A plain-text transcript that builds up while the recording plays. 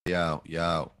Yo,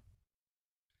 yo.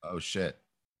 Oh shit.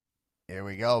 Here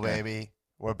we go, Okay, baby.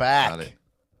 We're got it. back.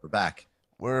 We're back.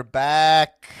 We're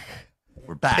back.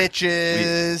 We're back. We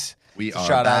Pitches. we It's a are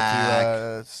shout out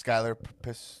to back. Skylar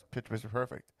Pitch Mr.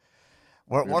 Perfect.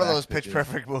 One We're one of those back, Pitch bitches.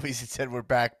 Perfect movies that said we're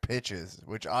back pitches,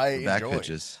 which I We're back, enjoyed.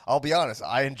 bitches. I'll be honest,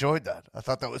 I enjoyed that. I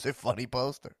thought that was a funny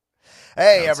poster. Hey,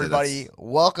 I would say everybody. that's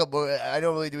Welcome. I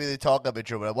don't really do the talk up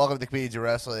intro, but welcome to the Comedians of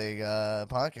Wrestling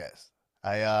podcast.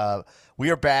 We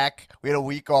are back. We had a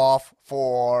week off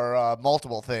for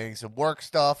multiple things, some work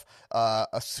stuff,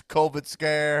 COVID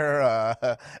scare,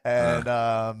 uh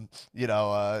and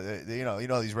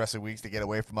these wrestling weeks to get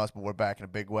away from us, but we're back in a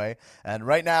big way. And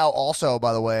right now, also,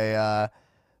 by the way,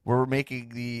 we're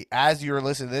making as you're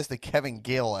listening to this, the Kevin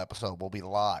Gill episode will be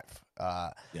live.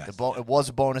 yes. It was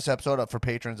a bonus episode up for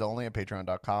patrons only at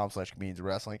patreon.com/comedians of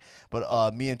wrestling.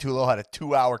 But me and Tulo had a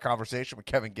 2-hour conversation with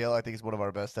Kevin Gill. I think it's one of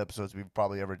our best episodes we've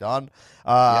probably ever done.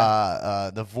 Yeah.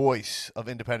 The voice of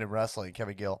independent wrestling,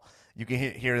 Kevin Gill. You can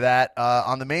hear that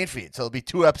on the main feed. So there'll be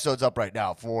 2 episodes up right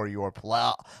now for your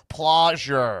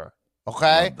pleasure.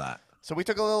 Okay? Love that. So we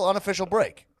took a little unofficial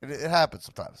break. It happens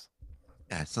sometimes.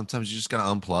 Yeah, sometimes you just gotta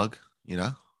unplug,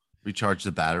 recharge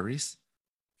the batteries,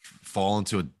 fall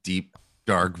into a deep,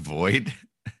 dark void.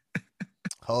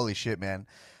 Holy shit, man.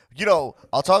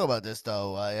 I'll talk about this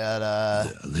though.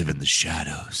 Live in the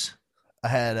shadows. I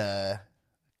had a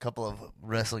couple of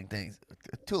wrestling things.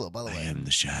 Tula, by the I way. am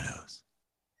the shadows.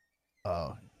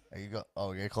 Oh, are you go?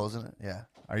 Oh, you're closing it. Yeah.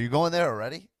 Are you going there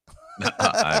already?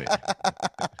 I,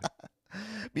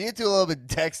 Me and Tula have been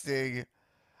texting.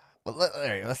 But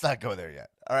let's not go there yet.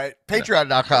 All right.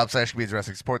 Patreon.com/comedians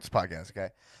wrestling support this podcast. Okay.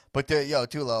 But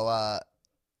Tulo,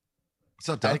 What's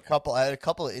up, I had a Doug? couple. I had a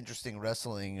couple of interesting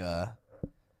wrestling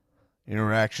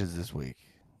interactions this week.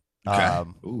 Okay.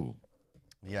 Um, Ooh,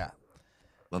 yeah.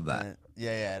 love that.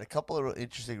 Yeah. I had a couple of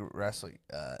interesting wrestling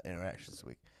interactions this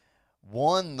week.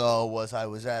 One though was I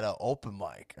was at an open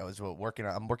mic. I'm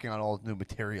working on all new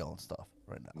material and stuff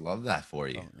right now. Love that for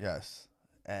you. Yes,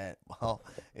 and well,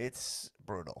 it's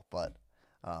brutal, but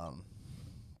um,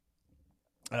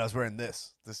 and I was wearing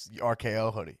this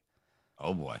RKO hoodie,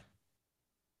 Oh boy.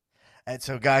 and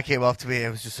so a guy came up to me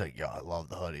and was just like, "Yo, I love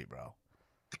the hoodie, bro.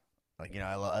 Like,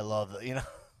 I love the,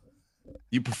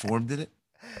 You performed in it?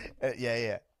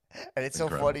 yeah." And it's so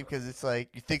Incredible. funny because it's like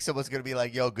you think someone's gonna be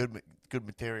like, "Yo, good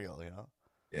material,"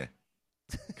 Yeah.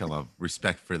 Come on.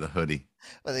 Respect for the hoodie.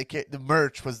 But they can't, the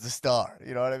merch was the star.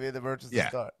 You know what I mean? The merch was the Yeah.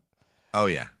 star. Oh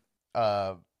yeah.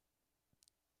 Um,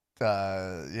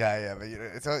 yeah. But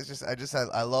it's always just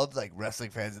I love like wrestling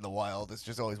fans in the wild. It's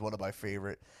just always one of my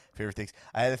favorite things.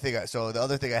 I had a thing. So the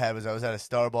other thing I had was I was at a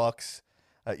Starbucks.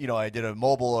 I did a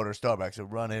mobile order Starbucks, a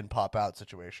run in, pop out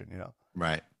situation.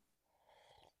 Right.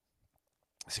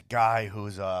 It's a guy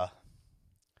who's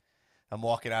I'm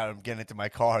walking out. I'm getting into my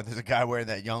car. And there's a guy wearing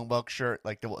that Young Buck shirt,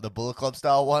 like the Bullet Club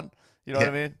style one. You know what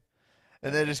Yeah. I mean?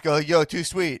 And then just go, "Yo, too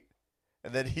sweet."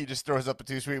 And then he just throws up a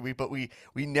too sweet.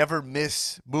 We never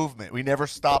miss movement. We never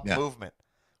stop Yeah. movement.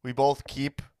 We both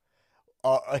keep,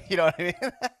 you know what I mean?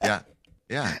 Yeah.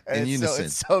 Yeah. In And unison.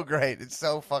 it's so great. It's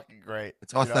so fucking great.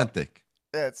 It's authentic.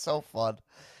 Yeah, it's so fun.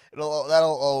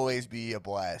 That'll always be a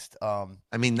blast. I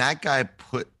mean, that guy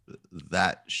put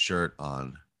that shirt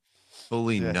on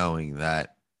fully Yeah. knowing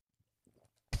that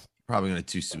probably gonna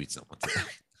too sweet someone today.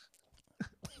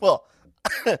 Well,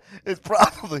 it's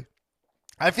probably.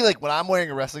 I feel like when I'm wearing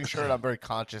a wrestling shirt, I'm very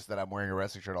conscious that I'm wearing a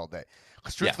wrestling shirt all day.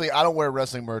 Because Yeah. truthfully, I don't wear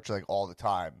wrestling merch like all the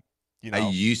time. I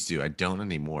used to. I don't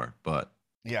anymore, but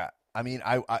Yeah. I mean,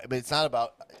 but it's not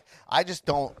about. I just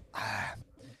don't.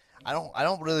 I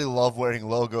don't really love wearing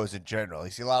logos in general.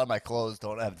 You see, a lot of my clothes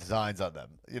don't have designs on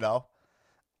them.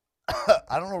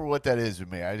 I don't know what that is with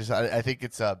me. I think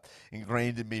it's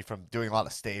ingrained in me from doing a lot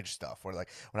of stage stuff. Where like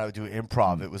when I would do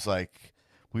improv, it was like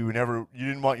we would never. You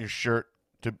didn't want your shirt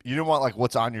to. You didn't want like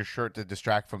what's on your shirt to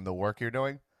distract from the work you're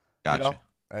doing. gotcha.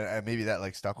 And maybe that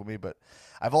like stuck with me. But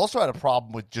I've also had a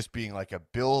problem with just being like a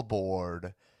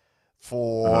billboard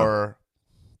for.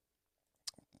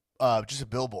 Just a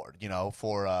billboard,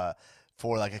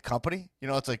 for like a company.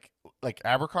 It's like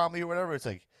Abercrombie or whatever. It's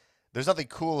like there's nothing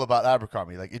cool about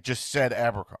Abercrombie. Like it just said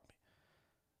Abercrombie,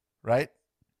 right?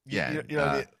 Yeah. You know what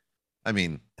I mean? I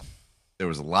mean, there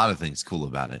was a lot of things cool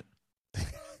about it.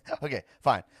 Okay,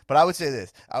 fine. But I would say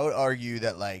this. I would argue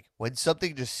that like when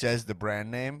something just says the brand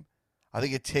name, I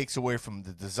think it takes away from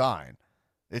the design.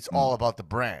 It's Mm. all about the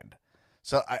brand.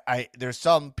 So I there's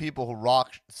some people who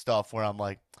rock stuff where I'm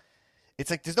like, it's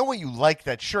like there's no way you like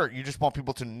that shirt. You just want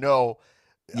people to know.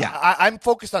 Yeah. I'm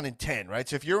focused on intent, right?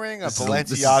 So if you're wearing a This is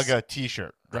Balenciaga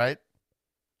T-shirt, right?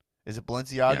 Is it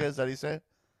Balenciaga? Yeah. Is that how you say it?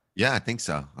 Yeah, I think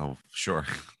so. Oh, sure.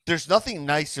 There's nothing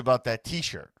nice about that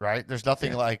T-shirt, right? There's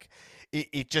nothing Yeah. like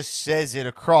it just says it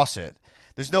across it.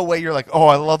 There's no way you're like, oh,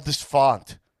 I love this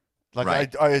font. Like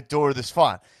Right. I adore this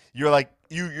font. You're like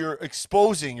you're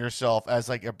exposing yourself as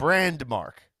like a brand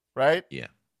mark, right? Yeah.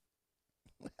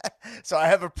 So I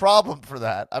have a problem for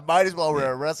that. I might as well Yeah.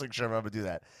 wear a wrestling shirt if I'm gonna do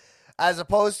that. As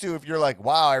opposed to if you're like,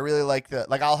 wow, I really like the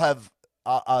like I'll have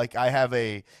like I have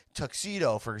a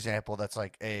tuxedo, for example, that's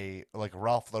like a like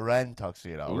Ralph Lauren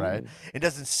tuxedo, right? Ooh. It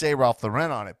doesn't say Ralph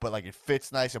Lauren on it, but like it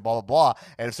fits nice and blah blah blah.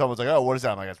 And if someone's like, oh, what is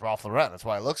that? I'm like, it's Ralph Lauren. That's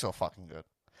why it looks so fucking good.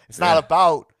 It's not Yeah.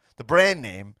 about the brand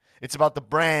name. It's about the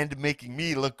brand making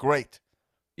me look great.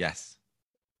 Yes.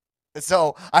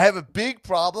 So I have a big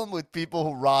problem with people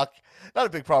who rock. Not a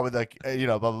big problem with like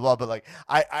blah blah blah, but like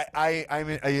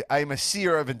I'm a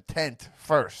seer of intent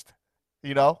first.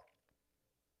 You know?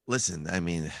 Listen, I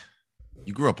mean,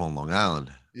 you grew up on Long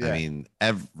Island. I Yeah. mean,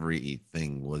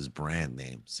 everything was brand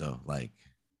name. So like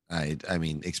I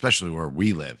mean, especially where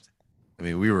we lived. I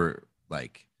mean, we were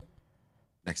like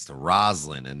next to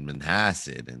Roslyn and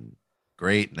Manhasset and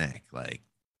Great Neck, like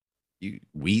you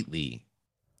Wheatley,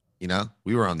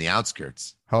 we were on the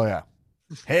outskirts. Oh yeah.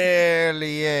 Hell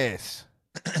yes.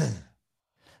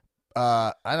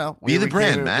 I know. Be the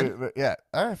brand, man. Yeah.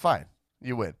 All right, fine.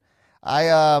 You win.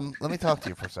 Let me talk to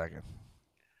you for a second.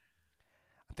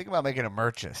 I'm thinking about making a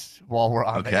merchant while we're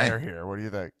on the Okay. air here. What do you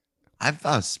think?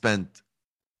 I've spent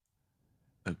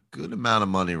a good amount of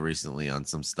money recently on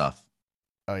some stuff.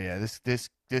 Oh yeah,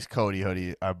 this Cody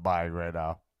hoodie I'm buying right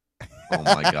now. Oh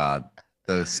my god,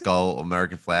 the skull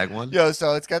American flag one. Yo,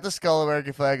 so it's got the skull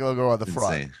American flag logo on the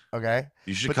front. Insane. Okay.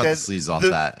 You should But cut then the sleeves off the-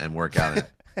 that and work out it.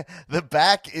 The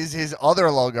back is his other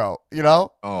logo, you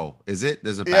know? Oh, is it?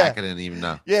 There's a Yeah. back. I didn't even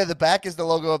know. Yeah, the back is the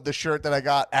logo of the shirt that I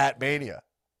got at Mania.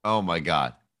 Oh my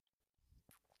god.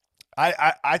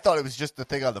 I thought it was just the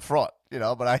thing on the front,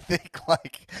 but I think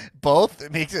like both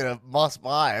it makes it a must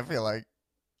buy. I feel like.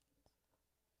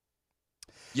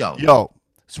 Yo,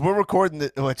 so we're recording the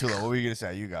Tula, what were you gonna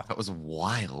say? You go. that was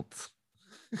wild.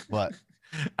 What?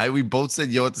 We both said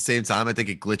yo at the same time. I think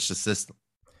it glitched the system.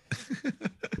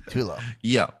 Tula.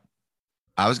 Yo.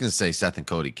 I was gonna say Seth and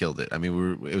Cody killed it. I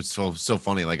mean, it was so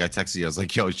funny. Like I texted you, I was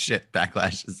like, "Yo, shit,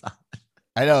 Backlash is on."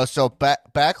 I know. So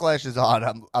backlash is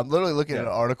on. I'm literally looking at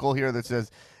Yeah. an article here that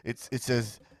says it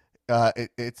says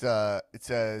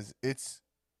it's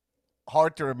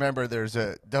hard to remember there's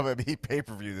a WWE pay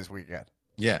per view this weekend.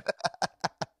 Yeah,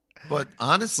 but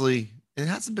honestly, it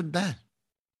hasn't been bad.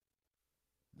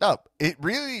 No, it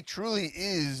really truly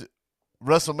is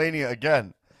WrestleMania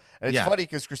again. And it's Yeah. funny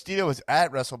because Christina was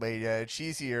at WrestleMania and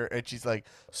she's here and she's like,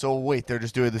 so wait, they're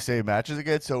just doing the same matches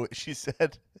again? So she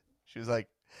said, she was like,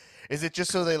 is it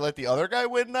just so they let the other guy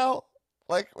win now?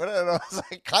 Like, I don't know. It's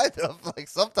like kind of like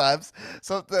sometimes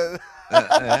something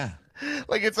Yeah.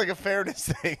 like it's like a fairness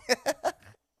thing,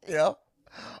 you know?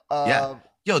 Yeah.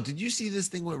 Yo, did you see this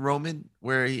thing with Roman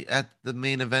where he at the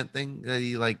main event thing that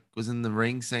he like was in the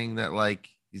ring saying that like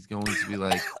he's going to be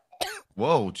like,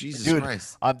 whoa, Jesus Dude,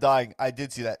 Christ. I'm dying. I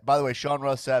did see that. By the way, Sean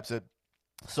Ross Sapp said,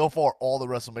 so far all the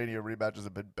WrestleMania rematches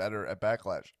have been better at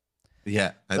Backlash.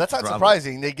 Yeah. That's not probably-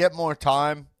 surprising. They get more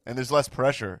time and there's less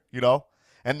pressure,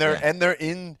 and they're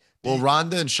in. Well,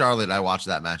 Ronda and Charlotte, I watched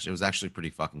that match. It was actually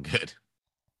pretty fucking good.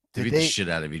 They beat the shit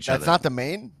out of each That's other. not the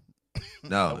main.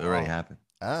 No, it already happened.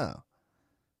 Oh,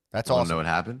 that's You wanna awesome. know what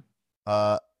happened?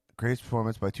 Greatest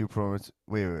performance by two performers.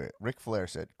 Wait. Ric Flair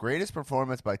said, greatest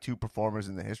performance by two performers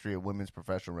in the history of women's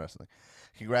professional wrestling.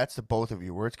 Congrats to both of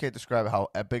you. Words can't describe how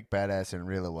epic, badass, and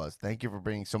real it was. Thank you for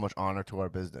bringing so much honor to our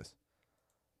business.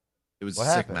 It was What a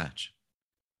sick happened? match.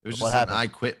 It was What just an happened? I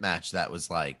Quit match that was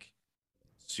like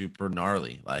super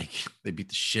gnarly. Like they beat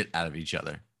the shit out of each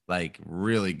other. Like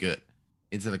really good.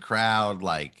 Into the crowd,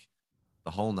 like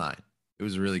the whole nine. It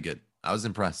was really good. I was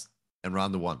impressed. And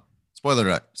Ronda won. Spoiler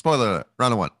alert.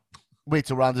 Ronda won. Wait,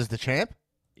 so Ronda's the champ?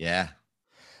 Yeah.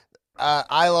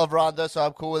 I love Ronda, so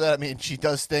I'm cool with that. I mean, she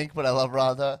does stink, but I love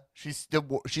Ronda. She's the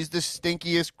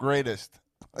stinkiest, greatest.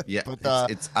 Yeah.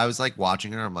 But, it's I was like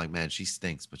watching her. I'm like, man, she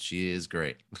stinks, but she is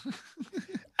great.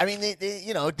 I mean,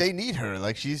 they need her.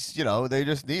 Like she's, they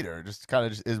just need her. Just kind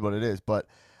of just is what it is. But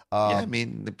Yeah, I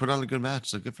mean, they put on a good match,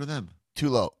 so good for them. too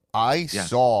low. I Yeah.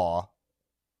 saw,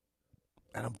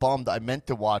 and I'm bummed. I meant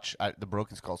to watch the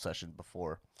Broken Skull session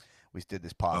before we did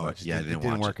this pod. Oh, but yeah, I it didn't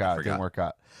didn't watch work it. I out. It didn't forgot. work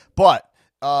out. But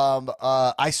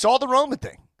I saw the Roman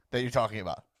thing that you're talking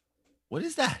about. What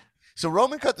is that? So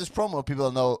Roman cut this promo. People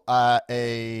don't know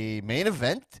a main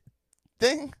event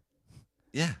thing.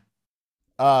 Yeah.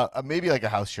 Maybe like a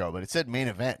house show, but it said main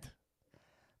event.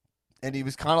 And he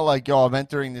was kind of like, "Yo, I'm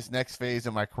entering this next phase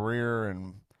of my career,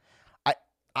 and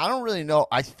I don't really know.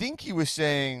 I think he was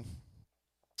saying.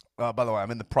 By the way,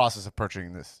 I'm in the process of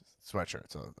purchasing this sweatshirt,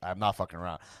 so I'm not fucking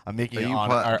around. I'm making Are it you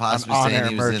an possibly saying on-air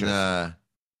he was purchase.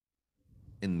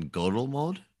 in Godel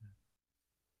mode?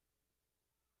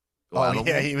 Oh Godel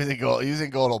yeah, mode? he was in gold. He was in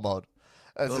Godel mode.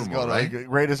 That's his Godel mode, Godel. right? He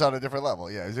rated us on a different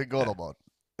level. Yeah, he's in Yeah. Godel mode.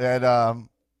 And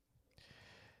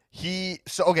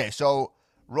so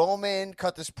Roman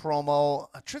cut this promo.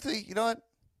 Truthfully, you know what?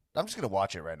 I'm just gonna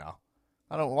watch it right now.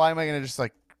 I don't. Why am I gonna just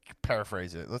like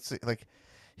paraphrase it? Let's see. Like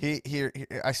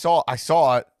I saw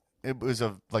it. It was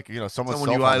a like someone's Someone cell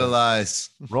you phone. Was idolize.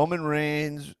 Roman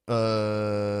Reigns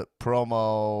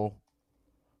promo.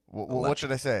 What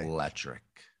should I say? Electric.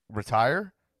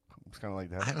 Retire? It's kind of like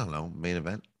that. I don't know. Main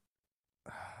event.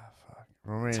 Fuck.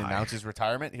 Roman Reigns Retire. announces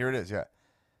retirement. Here it is. Yeah.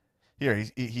 Here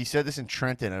he said this in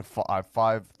Trenton at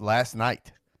 5 last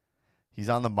night. He's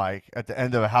on the mic at the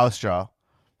end of a house show.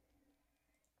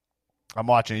 I'm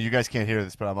watching it. You guys can't hear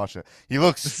this, but I'm watching it. He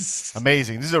looks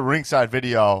amazing. This is a ringside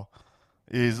video.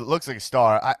 He looks like a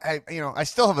star. I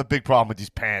still have a big problem with these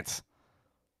pants.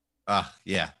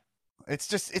 Yeah.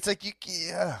 It's like you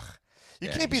Yeah,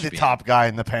 can't you be should the be top guy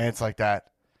in the pants like that.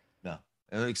 No.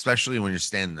 Especially when you're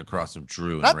standing across from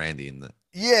Drew and Not- Randy in the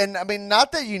Yeah, and I mean,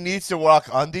 not that he needs to rock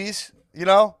undies. You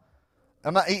know,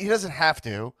 I'm not. He doesn't have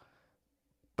to.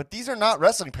 But these are not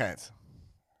wrestling pants.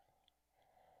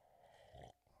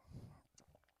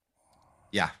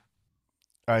 Yeah.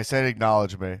 All right, said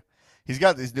acknowledge me. He's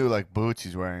got these new like boots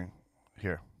he's wearing.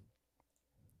 Here.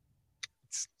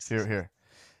 Here.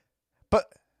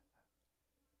 But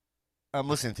I'm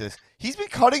listening to this. He's been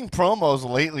cutting promos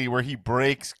lately where he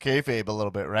breaks kayfabe a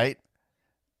little bit, right?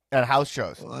 At house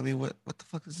shows. Well, I mean, what the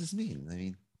fuck does this mean? I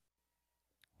mean,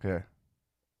 Here.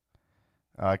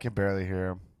 I can barely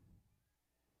hear him.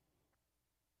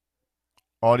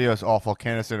 Audio is awful.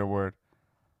 Can't understand a word.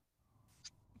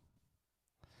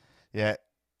 Yeah,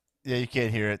 you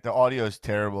can't hear it. The audio is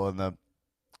terrible in the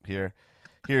here.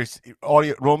 Here's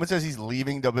audio. Roman says he's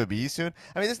leaving WWE soon.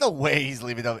 I mean, there's no way he's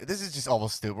leaving WWE. This is just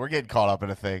almost stupid. We're getting caught up in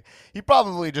a thing. He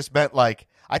probably just meant like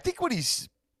I think what he's.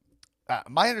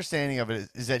 My understanding of it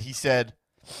is that he said.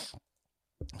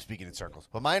 I'm speaking in circles,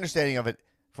 but my understanding of it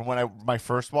from when my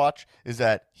first watch is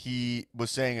that he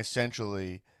was saying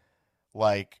essentially,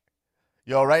 like,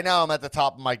 yo, right now I'm at the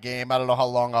top of my game. I don't know how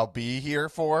long I'll be here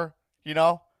for. You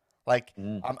know. Like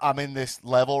I'm in this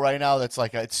level right now that's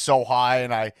like it's so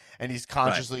high, and he's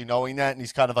consciously knowing that, and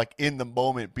he's kind of like in the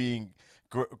moment being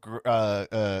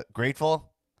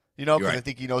grateful, because I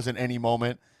think he knows in any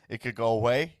moment it could go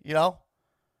away,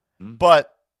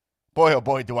 But boy, oh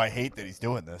boy, do I hate that he's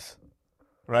doing this,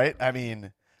 right? I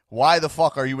mean, why the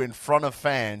fuck are you in front of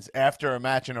fans after a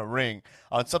match in a ring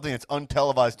on something that's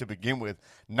untelevised to begin with,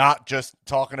 not just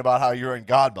talking about how you're in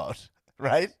God mode,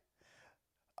 right?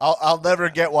 I'll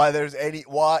never get why there's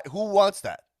who wants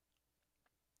that?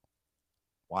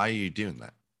 why are you doing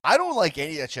that? I don't like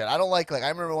any of that shit. I don't like I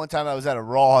remember one time I was at a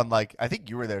Raw and I think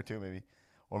you were there too maybe.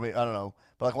 Or maybe I don't know.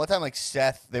 But one time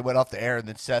Seth, they went off the air and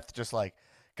then Seth just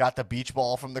got the beach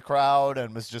ball from the crowd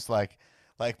and was just like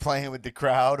playing with the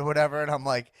crowd or whatever, and I'm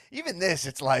like, even this,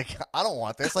 it's like I don't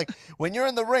want this. Like when you're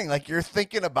in the ring, you're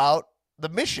thinking about the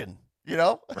mission,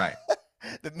 Right.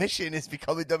 The mission is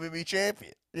becoming WWE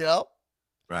champion,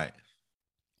 Right.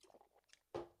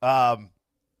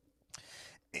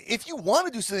 If you want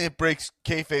to do something that breaks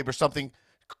kayfabe or something,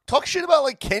 talk shit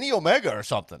about Kenny Omega or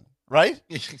something, right?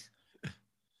 Yeah,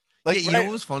 you know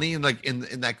what was funny? In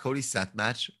in that Cody Seth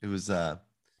match, it was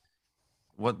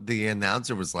what the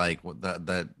announcer was like. What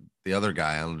the other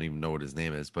guy, I don't even know what his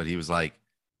name is, but he was like,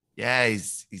 yeah,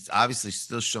 he's obviously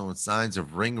still showing signs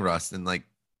of ring rust, and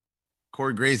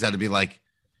Corey Graves had to be like,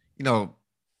 he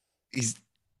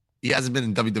hasn't been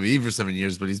in WWE for 7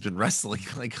 years, but he's been wrestling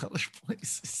other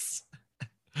places.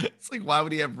 It's like, why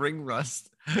would he have ring rust?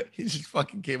 He just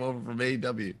fucking came over from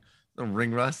AEW. No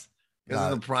ring rust. He's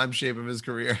in the prime shape of his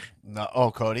career. No,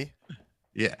 oh, Cody.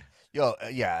 Yeah. Yo,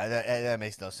 yeah, that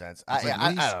makes no sense. I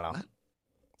don't know. What?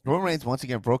 Roman Reigns once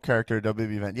again broke character at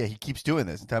WWE event. Yeah, he keeps doing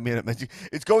this.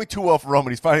 It's going too well for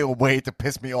Roman. He's finding a way to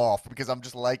piss me off because I'm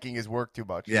just liking his work too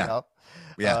much. Yeah.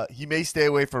 Yeah. He may stay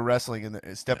away from wrestling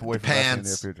and step away from wrestling in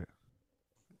the future.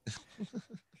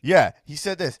 Yeah, he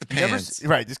said this.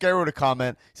 This guy wrote a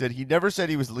comment. He said he never said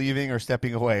he was leaving or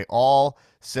stepping away. All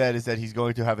said is that he's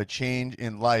going to have a change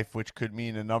in life, which could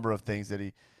mean a number of things that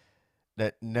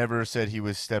never said he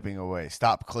was stepping away.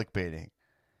 Stop clickbaiting.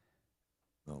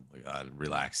 Oh my God,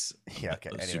 relax. Yeah, okay.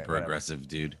 Anyway, super aggressive,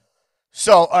 dude.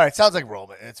 So, all right, sounds like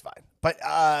Roman. It's fine, but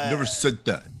never said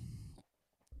that.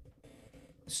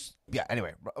 Yeah.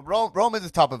 Anyway, Roman's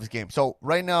at the top of his game. So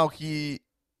right now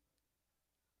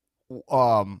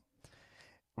um,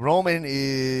 Roman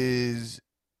is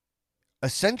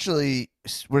essentially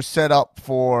we're set up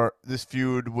for this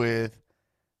feud with.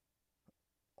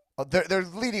 They're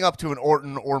leading up to an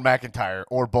Orton or McIntyre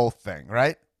or both thing,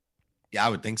 right? Yeah, I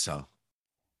would think so.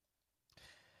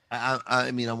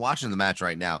 I mean, I'm watching the match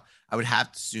right now. I would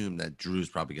have to assume that Drew's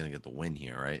probably going to get the win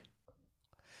here, right?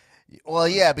 Well,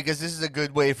 yeah, because this is a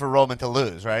good way for Roman to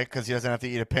lose, right? Because he doesn't have to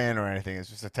eat a pin or anything. It's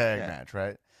just a tag Yeah. match,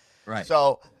 right? Right.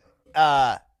 So,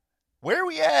 where are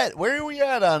we at? Where are we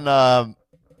at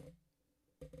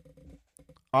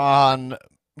on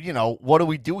what do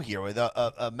we do here with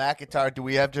a McIntyre? Do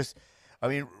we have just? I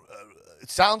mean, it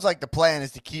sounds like the plan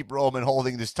is to keep Roman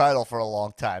holding this title for a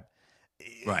long time.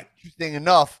 Right. Interesting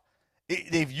enough,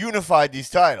 they've unified these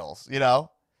titles,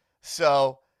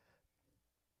 So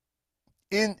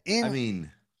in I mean,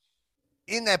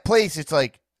 in that place, it's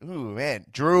like, ooh, man,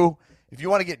 Drew. If you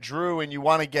want to get Drew and you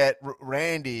want to get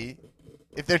Randy,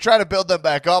 if they're trying to build them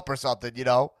back up or something,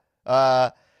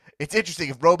 it's interesting.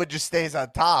 If Roman just stays on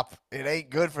top, it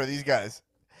ain't good for these guys.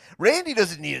 Randy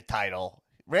doesn't need a title.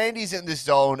 Randy's in this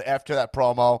zone after that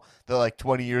promo, the like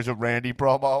 20 years of Randy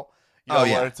promo.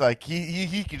 Where it's like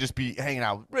he could just be hanging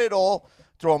out with Riddle,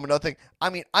 throw him another thing. I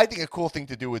mean, I think a cool thing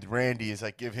to do with Randy is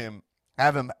like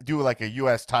have him do like a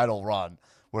U.S. title run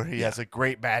where he has like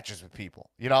great matches with people.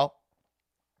 Man,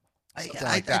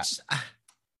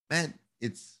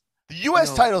 it's the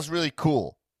U.S. title is really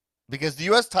cool because the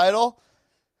U.S. title,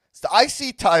 the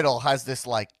IC title has this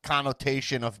like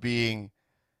connotation of being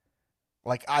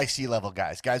like IC level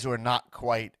guys who are not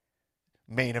quite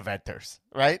main eventers,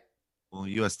 right? Well,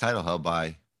 U.S. title held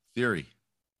by Theory.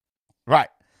 Right.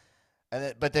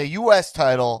 But the U.S.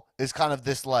 title is kind of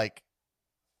this like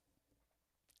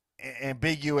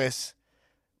ambiguous,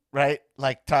 right?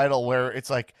 Like title where it's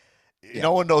like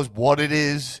no one knows what it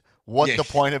is, what the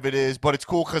point of it is, but it's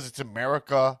cool because it's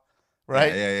America,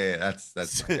 right? Yeah.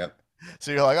 That's yep.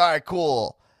 So you're like, all right,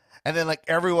 cool. And then like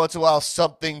every once in a while,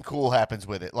 something cool happens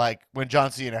with it, like when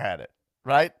John Cena had it,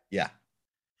 right? Yeah.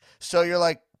 So you're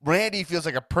like, Randy feels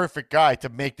like a perfect guy to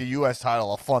make the U.S.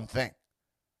 title a fun thing.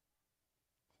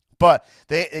 But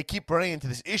they keep running into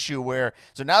this issue where,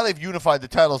 so now they've unified the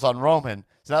titles on Roman,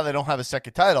 so now they don't have a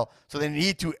second title, so they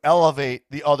need to elevate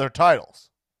the other titles,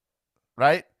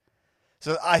 right?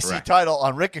 So the IC title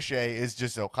on Ricochet is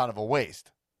just kind of a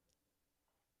waste.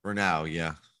 For now,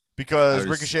 yeah. Because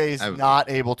Ricochet is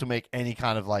not able to make any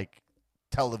kind of like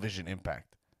television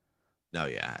impact. No,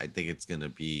 yeah. I think it's going to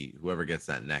be whoever gets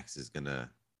that next is going to,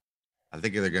 I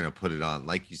think they're going to put it on,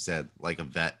 like you said, like a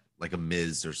vet, like a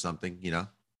Miz or something,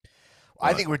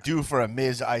 I think we're due for a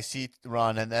Miz IC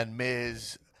run, and then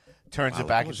Miz turns it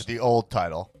back into the old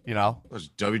title, It was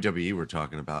WWE we're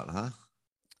talking about, huh?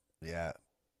 Yeah.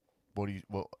 You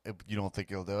don't think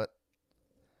he'll do it?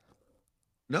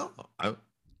 No,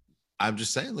 I'm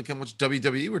just saying, look how much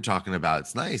WWE we're talking about.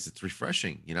 It's nice. It's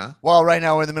refreshing, Well, right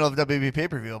now we're in the middle of WWE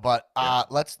pay-per-view, but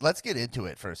let's get into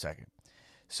it for a second.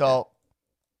 So,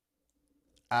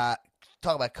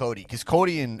 talk about Cody, because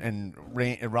Cody and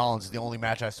Rollins is the only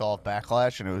match I saw of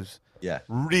Backlash, and it was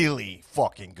really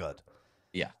fucking good.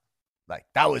 Yeah. Like,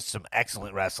 that was some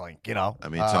excellent wrestling, I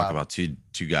mean, talk about two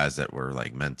guys that were,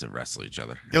 like, meant to wrestle each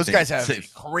other. Those guys have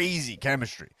crazy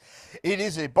chemistry. It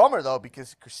is a bummer, though,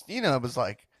 because Christina was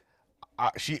like,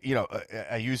 I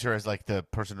use her as, like, the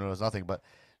person who knows nothing but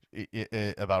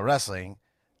about wrestling,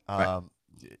 and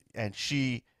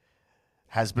she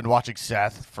has been watching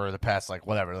Seth for the past, like,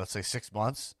 whatever, let's say 6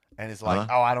 months, and is like,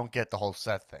 oh, I don't get the whole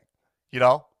Seth thing,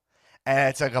 And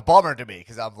it's, like, a bummer to me,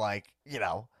 because I'm like,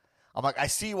 I'm like, I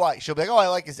see why. She'll be like, oh, I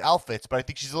like his outfits, but I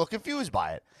think she's a little confused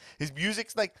by it. His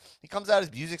music's like, he comes out,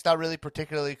 his music's not really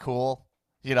particularly cool,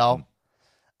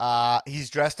 He's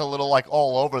dressed a little, like,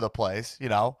 all over the place,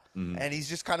 and he's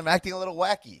just kind of acting a little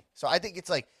wacky. So I think it's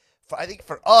like, I think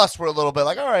for us, we're a little bit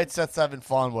like, all right, Seth's having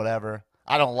fun, whatever.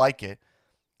 I don't like it.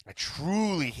 I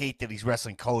truly hate that he's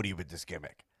wrestling Cody with this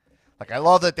gimmick. Like, I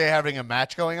love that they're having a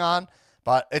match going on,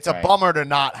 but it's a bummer to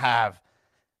not have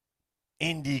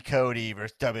Indie Cody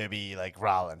versus WWE like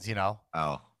Rollins,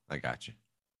 Oh, I got you.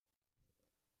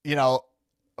 Like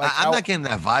I'm not getting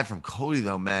that vibe from Cody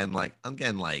though, man. Like, I'm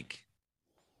getting like,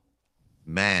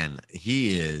 man,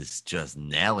 he is just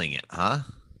nailing it, huh?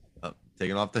 Oh,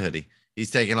 taking off the hoodie.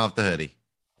 He's taking off the hoodie.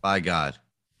 By God.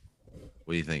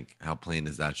 What do you think? How plain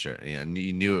is that shirt? Yeah,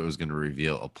 you knew it was going to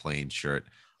reveal a plain shirt.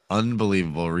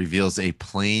 Unbelievable. Reveals a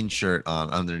plain shirt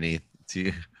on underneath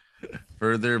to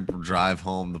further drive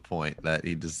home the point that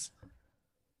he just.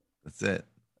 That's it.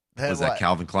 Was that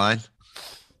Calvin Klein?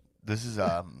 This is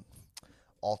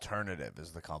Alternative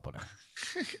is the company.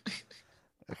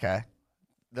 Okay.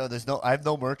 No, there's no. I have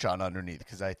no merch on underneath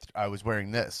because I was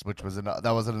wearing this, which was enough.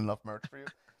 That wasn't enough merch for you.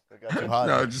 It got too hot.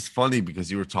 No, it's just funny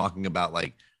because you were talking about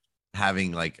like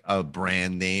having like a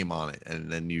brand name on it,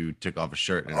 and then you took off a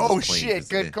shirt. And it Oh was plain shit!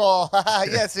 Good call.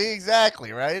 Yeah, see,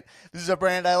 exactly right. This is a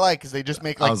brand I like because they just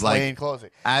make like plain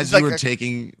clothing. As It's you like were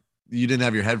taking, you didn't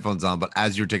have your headphones on, but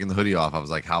as you were taking the hoodie off, I was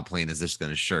like, how plain is this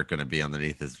shirt going to be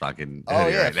underneath this fucking oh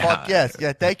hoodie yeah, right fuck now? yes,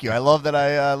 yeah. Thank you. I love that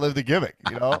I live the gimmick.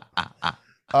 You know.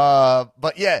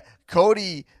 But yeah,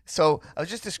 Cody. So I was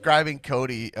just describing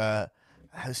Cody. I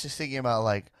was just thinking about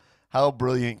like how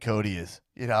brilliant Cody is.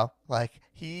 You know, like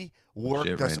he worked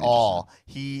Shit, us Randy all.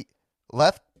 He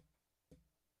left.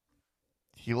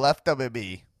 He left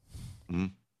WB,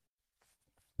 Mhm.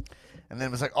 and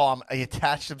then was like, "Oh, he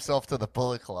attached himself to the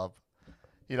Bullet Club."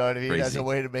 You know what I mean? As Crazy. a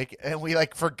way to make it, and we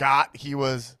like forgot he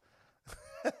was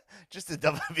just a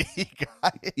WWE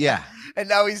guy. Yeah. And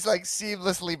now he's like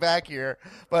seamlessly back here.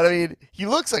 But I mean, he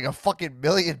looks like a fucking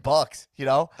 $1,000,000, you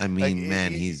know? I mean,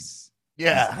 man, he's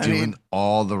yeah, doing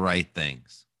all the right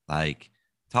things. Like,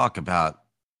 talk about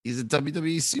he's a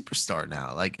WWE superstar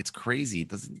now. Like, it's crazy. It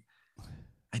doesn't.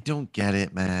 I don't get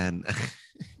it, man.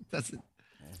 It doesn't.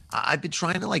 I've been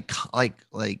trying to like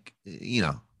you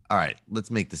know. All right, let's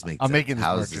make this make I'm sense. making this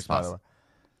How is purchase, this by the possible?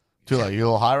 way. Too late. You a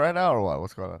little high right now, or what?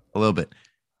 What's going on? A little bit.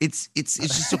 It's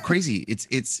just so crazy. It's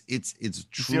You see what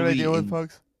I truly deal with,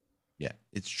 folks? yeah,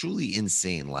 it's truly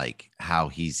insane. Like how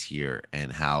he's here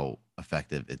and how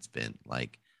effective it's been.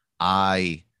 Like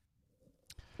I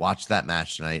watched that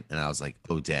match tonight and I was like,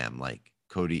 oh damn, like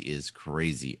Cody is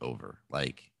crazy over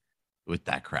like with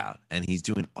that crowd, and he's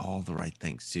doing all the right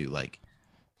things too, like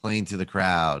playing to the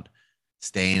crowd,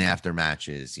 staying after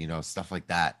matches, you know, stuff like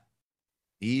that.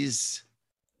 He's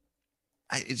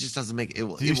it just doesn't make it.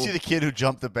 Did you see the kid who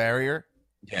jumped the barrier?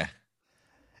 Yeah.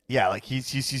 Yeah, like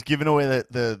he's giving away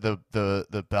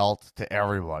the belt to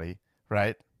everybody,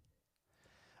 right?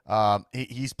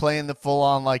 He's playing the full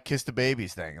on like kiss the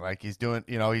babies thing, like he's doing,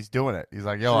 you know, he's doing it. He's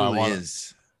like, yo, I Truly want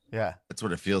is. yeah. That's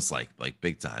what it feels like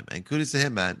big time. And kudos to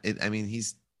him, man. I mean,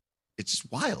 it's just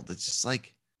wild. It's just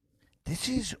like This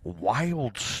is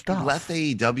wild he stuff. left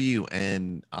AEW,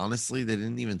 and honestly, they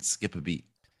didn't even skip a beat.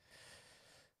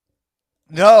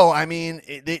 No, I mean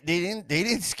they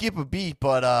didn't skip a beat,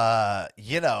 but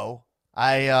you know,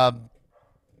 I'm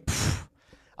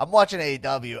watching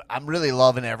AEW. I'm really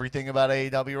loving everything about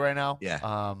AEW right now. Yeah.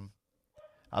 I'm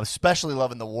especially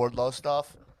loving the Wardlow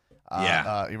stuff.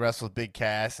 Yeah. He wrestled Big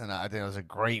Cass, and I think it was a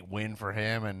great win for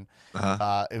him. And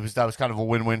Uh-huh. that was kind of a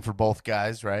win-win for both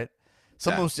guys, right?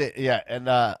 Someone say, yeah, and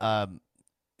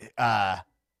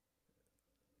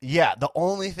yeah. The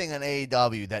only thing on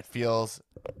AEW that feels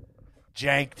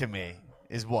jank to me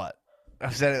is what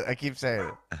I've said it. I keep saying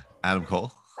it. Adam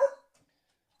Cole.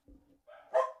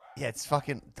 Yeah, it's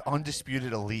fucking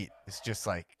Undisputed Elite. It's just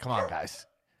like, come on, guys.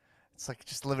 It's like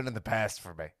just living in the past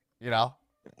for me, you know.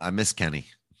 I miss Kenny.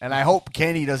 And I hope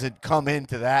Kenny doesn't come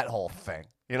into that whole thing,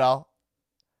 you know?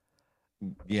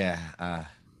 Yeah.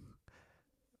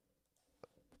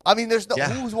 I mean, there's no Yeah.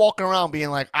 who's walking around being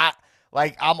like,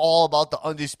 I'm all about the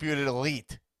Undisputed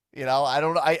Elite. You know,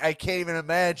 I can't even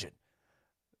imagine.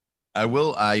 I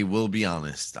will be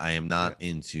honest. I am not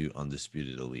into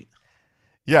Undisputed Elite.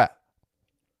 Yeah.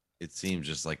 It seems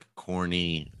just like a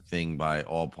corny thing by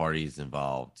all parties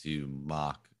involved to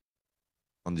mock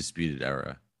Undisputed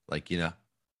Era. Like, you know.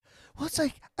 Well, it's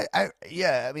like,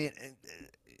 yeah, I mean,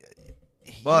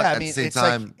 But yeah, I at mean, the same it's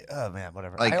time, like, oh man,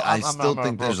 whatever. like I still I'm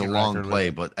think there's a broken long record play,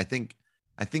 with it. but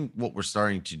I think what we're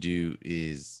starting to do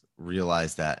is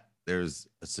realize that there's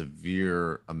a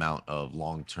severe amount of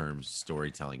long-term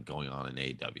storytelling going on in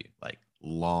AEW, like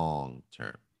long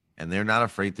term, and they're not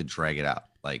afraid to drag it out,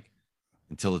 like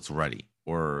until it's ready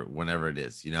or whenever it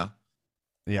is, you know.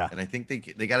 Yeah. And I think they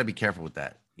got to be careful with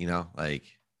that, you know, like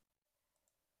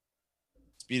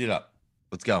speed it up.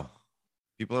 Let's go.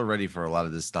 People are ready for a lot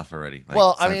of this stuff already. Like,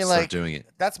 Well, it's I time to mean, start like, doing it.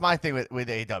 that's my thing with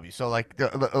AEW. So, like,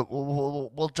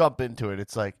 we'll jump into it.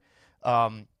 It's like,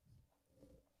 um,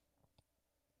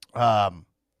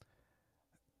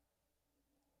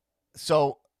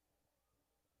 so,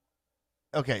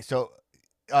 okay, so,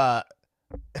 so I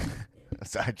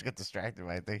just got distracted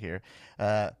by a thing here.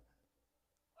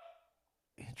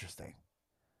 Interesting.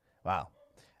 Wow.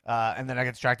 And then I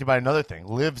got distracted by another thing.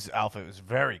 Liv's outfit was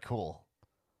very cool.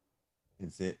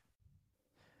 It's it.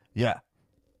 Yeah.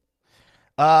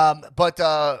 But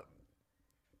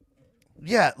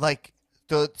yeah, like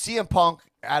the CM Punk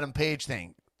Adam Page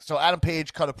thing. So Adam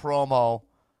Page cut a promo.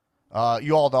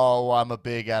 You all know I'm a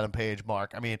big Adam Page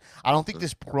mark. I mean, I don't think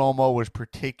this promo was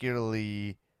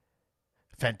particularly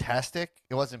fantastic.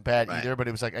 It wasn't bad Right. either, but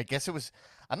it was like, I guess it was.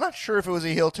 I'm not sure if it was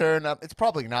a heel turn. It's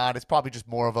probably not. It's probably just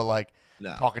more of a like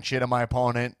No. talking shit on my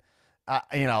opponent.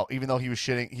 Even though he was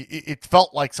shitting, it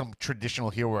felt like some traditional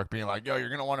heel work, being like, "Yo, you're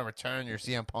gonna want to return your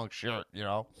CM Punk shirt,"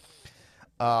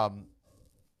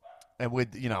 and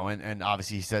with and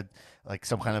obviously he said like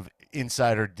some kind of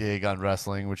insider dig on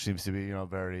wrestling, which seems to be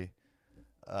very,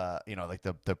 like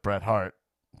the Bret Hart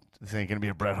thing, going to be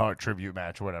a Bret Hart tribute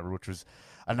match or whatever, which was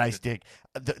a nice dig.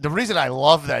 The reason I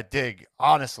love that dig,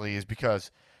 honestly, is because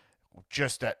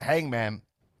just that Hangman,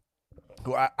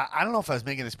 who I don't know if I was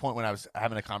making this point when I was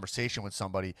having a conversation with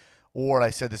somebody, or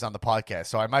I said this on the podcast,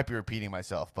 so I might be repeating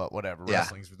myself, but whatever. Yeah.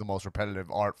 Wrestling's the most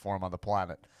repetitive art form on the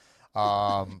planet.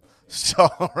 So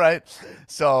right,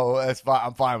 so that's fine.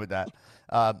 I'm fine with that.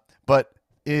 But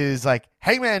is like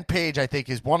Hangman Page, I think,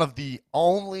 is one of the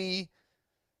only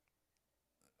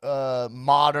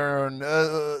modern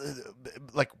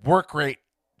like work rate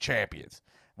champions.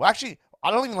 Well, actually,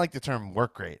 I don't even like the term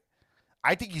work rate.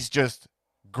 I think he's just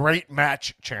great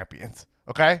match champions.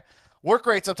 Okay, work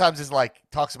rate sometimes is like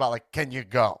talks about like, can you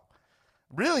go?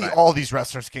 Really, Right. all these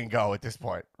wrestlers can go at this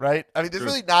point, right? I mean, there's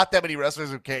True. really not that many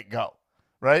wrestlers who can't go,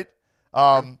 right?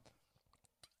 True.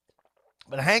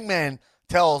 But Hangman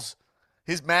tells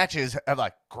his matches have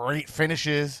like great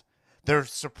finishes. They're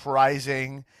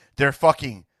surprising. They're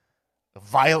fucking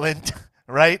violent,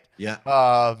 right? Yeah.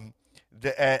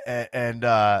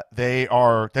 They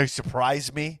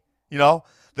surprise me.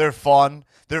 They're fun.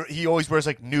 He always wears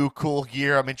like new cool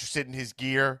gear. I'm interested in his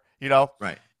gear.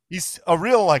 Right. He's a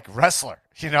real like wrestler.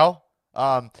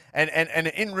 And an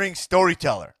in-ring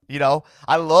storyteller.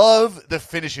 I love the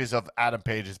finishes of Adam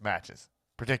Page's matches,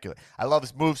 particularly. I love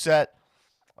his moveset.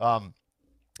 I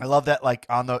love that like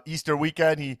on the Easter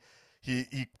weekend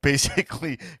he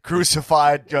basically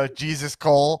crucified Jesus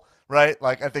Cole, right?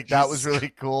 Like I think that was really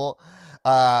cool.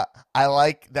 I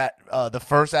like that the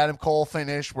first Adam Cole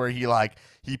finish where he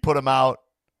put him out,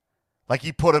 like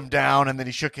he put him down and then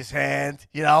he shook his hand,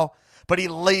 but he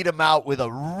laid him out with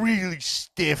a really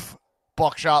stiff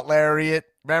buckshot lariat.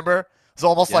 Remember? It's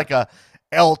almost like a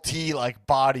LT like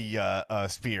body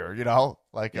spear,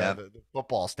 like the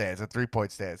football stance, a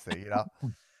 3-point stance thing,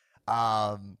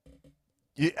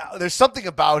 there's something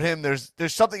about him. There's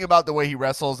something about the way he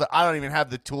wrestles that I don't even have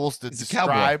the tools to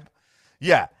describe.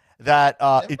 Yeah, that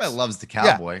Everybody loves the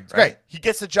cowboy. It's right? great. He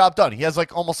gets the job done. He has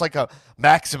like almost like a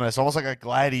Maximus, almost like a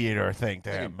gladiator thing to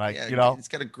him. Like he's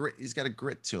got a grit. He's got a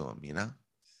grit to him.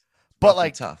 But Rough and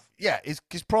like tough. Yeah, his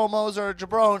promos are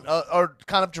are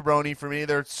kind of jabroni for me.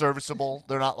 They're serviceable.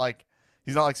 They're not like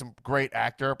he's not like some great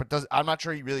actor, but I'm not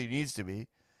sure he really needs to be.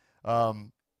 For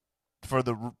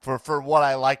what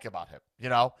I like about him,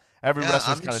 every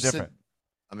wrestler's kind of different.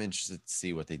 I'm interested to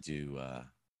see what they do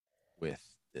with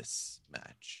this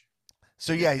match.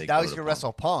 So now he's gonna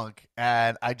wrestle Punk,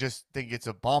 and I just think it's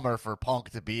a bummer for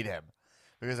Punk to beat him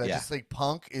because I just think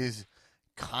Punk is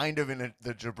kind of in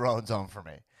the jabron zone for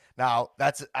me. Now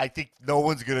I think no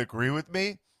one's gonna agree with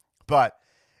me, but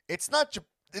it's not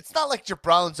like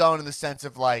jabron zone in the sense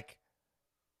of like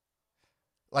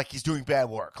he's doing bad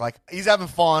work. Like he's having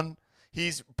fun.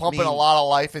 He's pumping a lot of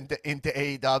life into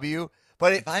AEW,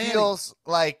 but it feels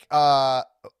like well,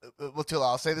 Tula,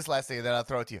 I'll say this last thing and then I'll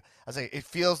throw it to you. I'll say it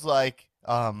feels like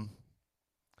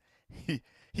he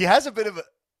has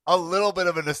a little bit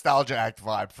of a nostalgia act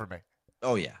vibe for me.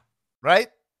 Oh yeah. Right?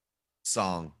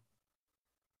 Song.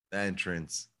 The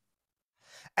entrance.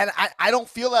 And I don't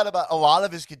feel that about a lot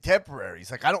of his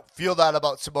contemporaries. Like I don't feel that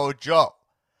about Samoa Joe.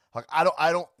 Like I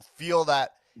don't feel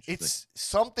that. It's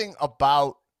something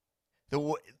about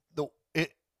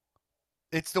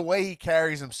it's the way he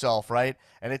carries himself, right?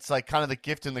 And it's like kind of the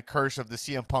gift and the curse of the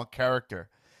CM Punk character,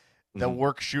 the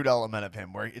work shoot element of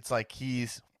him, where it's like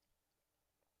he's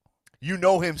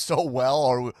him so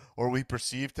well, or we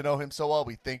perceive to know him so well,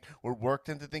 we think we're worked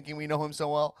into thinking we know him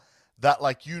so well that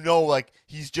like like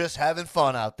he's just having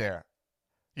fun out there,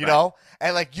 you know,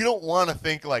 and like you don't want to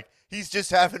think like he's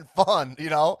just having fun,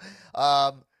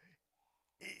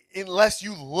 unless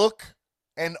you look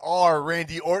and are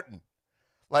Randy Orton.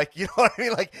 Like, you know what I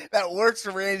mean? Like, that works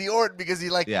for Randy Orton because he,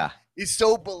 is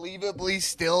so believably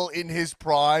still in his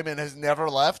prime and has never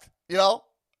left, So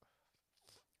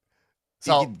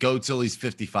he could go till he's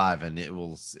 55 and it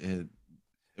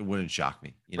wouldn't shock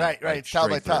me. Right. Like, it's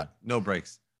by top. No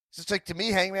breaks. So it's like, to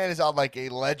me, Hangman is on, like, a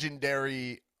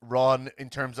legendary run in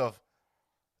terms of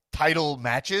title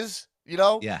matches,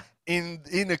 Yeah.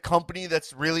 In a company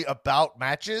that's really about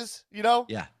matches, Yeah.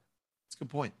 That's a good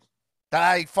point. That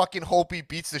I fucking hope he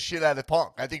beats the shit out of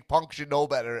Punk. I think Punk should know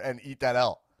better and eat that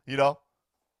L,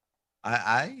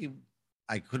 I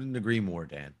couldn't agree more,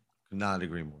 Dan. Could not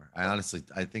agree more. I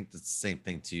think that's the same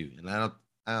thing too. And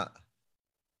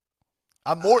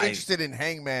I'm more I, interested in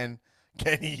Hangman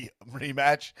Kenny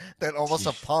rematch than almost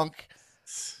a Punk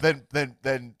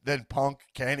than Punk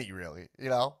Kenny, really. You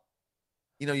know?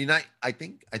 you're not. I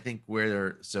think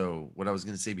where. So what I was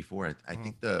gonna say before, I Mhm.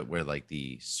 think the where like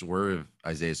the swerve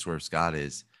Isaiah Swerve Scott Yeah.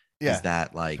 is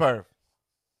that like Perv.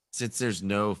 since there's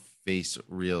no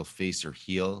real face or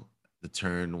heel, the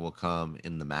turn will come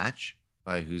in the match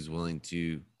by who's willing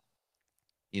to,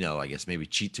 I guess maybe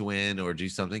cheat to win or do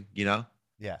something,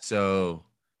 Yeah. So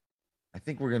I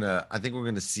think we're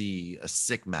gonna see a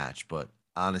sick match, but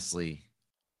honestly,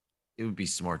 it would be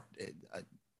smart.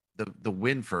 The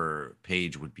win for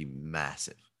Page would be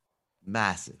massive,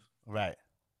 massive, Right.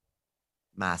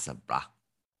 massive, brah.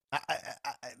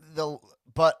 The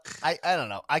but I don't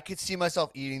know. I could see myself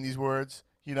eating these words,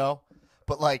 you know,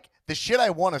 but like the shit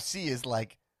I want to see is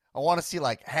like I want to see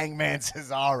like Hangman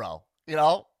Cesaro, you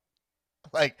know,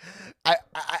 like I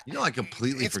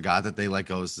completely it's forgot that they let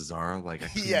go of Cesaro. Like I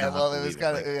could yeah. not Well, it was believe it.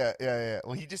 kind of Like, yeah.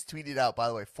 Well, he just tweeted out, by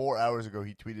the way, 4 hours ago.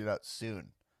 He tweeted out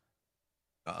soon.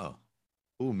 oh,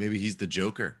 maybe he's the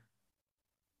Joker.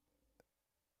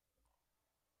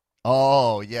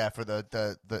 Oh yeah, for the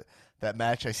that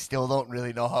match. I still don't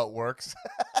really know how it works.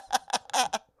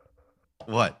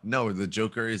 What? No, the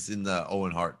Joker is in the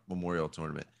Owen Hart Memorial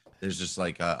Tournament. There's just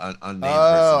like an unnamed Oh,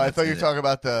 person I that's thought you in were it. talking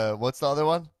about the what's the other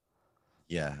one?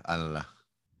 Yeah, I don't know.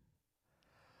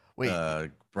 Wait,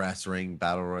 The brass ring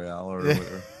battle royale or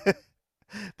whatever.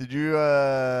 did you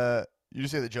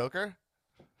just say the Joker?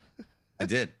 I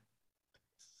did.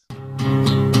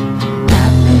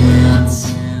 Batman's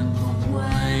in the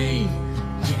way,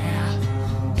 yeah.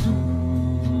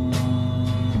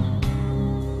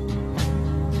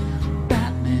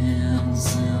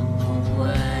 Batman's in the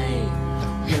way,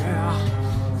 yeah.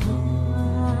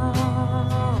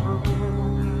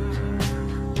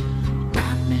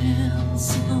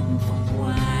 Batman's in the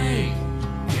way,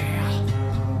 yeah.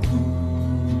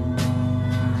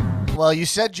 Well, you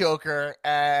said Joker,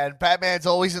 and Batman's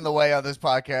always in the way on this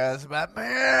podcast.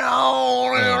 Batman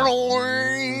in the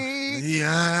way.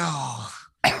 Yeah.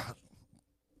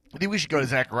 I think we should go to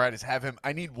Zacharias. Have him.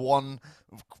 I need one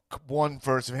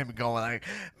verse of him going like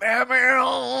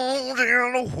Batman's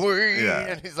in the way, Yeah.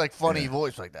 and he's like funny Yeah.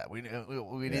 voice like that. We need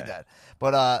Yeah. that.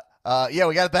 But yeah,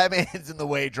 we got Batman's in the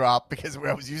way drop because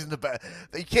I was using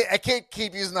I can't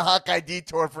keep using the Hawkeye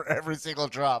detour for every single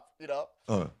drop, you know.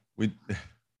 Oh,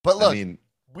 But look, I mean,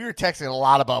 we were texting a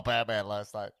lot about Batman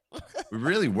last night. we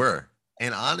really were.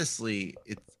 And honestly,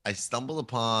 I stumbled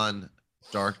upon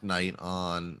Dark Knight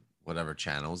on whatever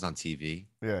channels on TV.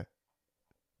 Yeah.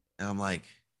 And I'm like,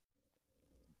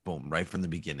 boom, right from the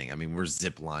beginning. I mean, we're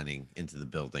zip lining into the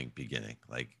building beginning.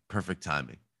 Like perfect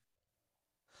timing.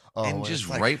 Oh, And when just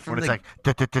it's like, right from when the it's like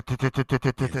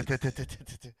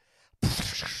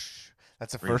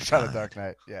that's the Great first shot of God. Dark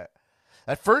Knight. Yeah,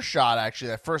 that first shot actually,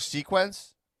 that first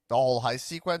sequence, the whole heist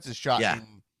sequence is shot Yeah.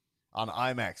 on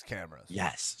IMAX cameras.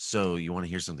 Yes. So you want to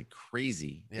hear something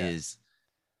crazy Yeah. is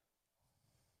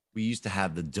we used to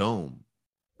have the dome,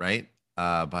 right?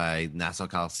 By Nassau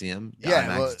Coliseum. The Yeah,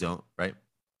 IMAX well- dome, right?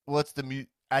 What's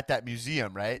at that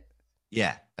museum, right?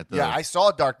 Yeah. At the, Yeah, I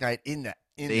saw Dark Knight in that.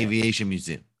 the Aviation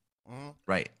Museum. Mhm.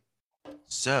 Right.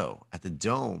 So at the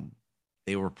dome,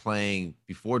 they were playing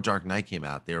before Dark Knight came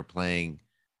out, they were playing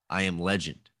I Am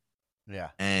Legend.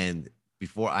 Yeah. And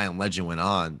before I Am Legend went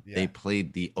on, Yeah. they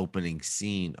played the opening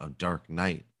scene of Dark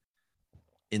Knight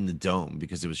in the dome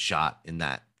because it was shot in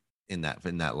that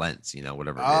lens,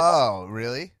 whatever it is. Oh,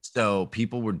 really? So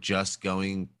people were just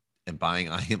going and buying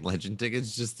I Am Legend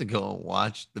tickets just to go and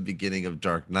watch the beginning of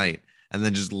Dark Knight and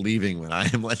then just leaving when I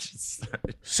Am Legend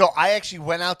started. So I actually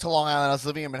went out to Long Island. I was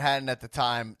living in Manhattan at the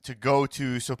time to go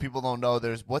to. So people don't know.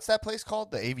 There's what's that place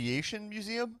called? The Aviation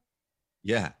Museum.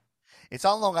 Yeah. It's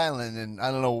on Long Island, and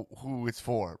I don't know who it's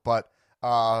for, but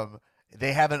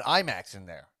they have an IMAX in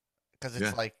there because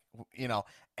it's Yeah. like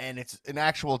and it's an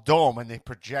actual dome, and they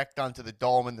project onto the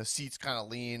dome, and the seats kind of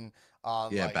lean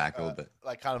on Yeah, back a little bit.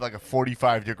 like kind of like a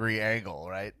 45-degree angle,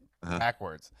 right, Uh-huh.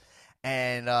 backwards,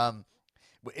 and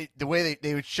the way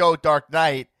they would show Dark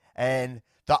Knight, and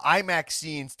the IMAX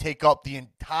scenes take up the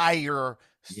entire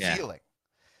Yeah. ceiling,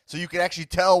 so you can actually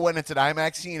tell when it's an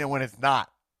IMAX scene and when it's not.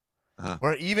 Uh-huh.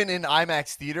 Where even in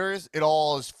IMAX theaters, it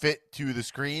all is fit to the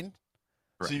screen,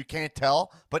 so Correct. you can't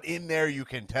tell. But in there, you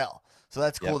can tell. So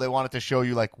that's cool. Yep. They wanted to show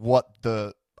you like what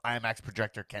the IMAX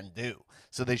projector can do.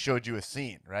 So they showed you a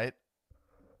scene, right?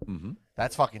 Mm-hmm.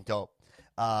 That's fucking dope.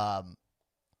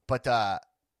 But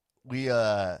we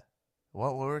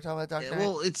what were we talking about, Dark Knight?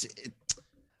 Well,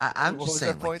 I'm What just was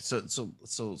saying, that point? so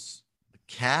the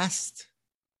cast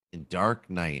in Dark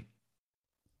Knight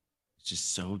is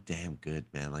just so damn good,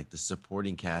 man. Like the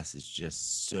supporting cast is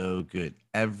just so good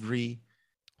every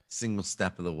single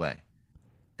step of the way.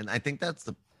 And I think that's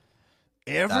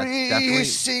Every definitely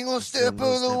single a step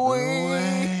single of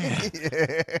the step of the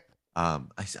way.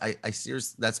 Yeah. I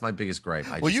seriously, that's my biggest gripe.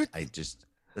 Well, you- I just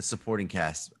the supporting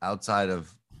cast outside of,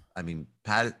 I mean,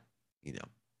 Pat, you know,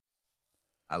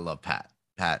 I love Pat.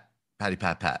 I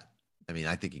mean,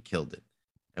 I think he killed it.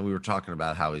 And we were talking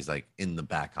about how he's like in the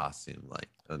bat costume, like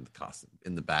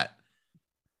in the bat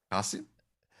costume,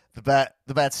 The bat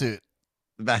suit.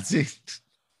 the bat suit.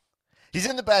 He's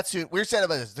in the bat suit. We're saying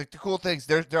about this. The cool things.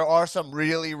 There are some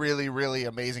really, really, really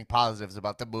amazing positives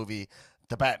about the movie,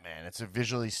 The Batman. It's a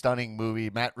visually stunning movie.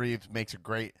 Matt Reeves makes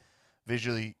a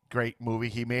visually great movie.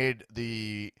 He made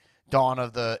the Dawn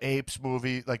of the Apes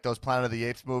movie, like those Planet of the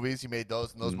Apes movies. He made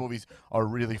those, and those movies are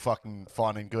really fucking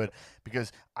fun and good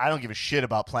because I don't give a shit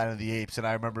about Planet of the Apes, and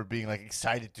I remember being like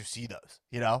excited to see those.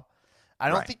 You know, I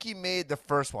don't Right. think he made the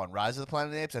first one, Rise of the Planet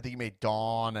of the Apes. I think he made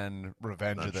Dawn and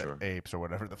Revenge Not of the sure. Apes or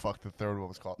whatever the fuck the third one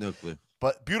was called. No clue.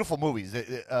 But beautiful movies.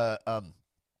 They're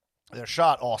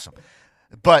shot awesome.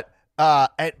 But yeah,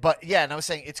 and I was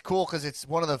saying it's cool because it's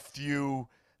one of the few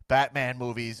Batman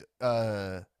movies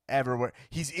ever where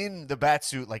he's in the bat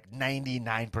suit like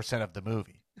 99% of the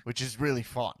movie, which is really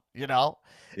fun, you know?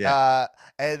 Yeah.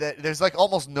 And there's like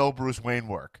almost no Bruce Wayne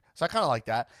work. So I kind of like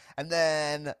that. And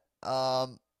then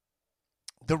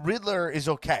the Riddler is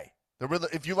okay. The Riddler,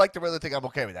 if you like the Riddler thing, I'm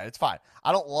okay with that. It's fine.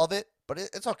 I don't love it, but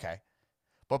it's okay.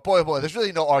 But boy, oh boy, there's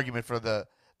really no argument for the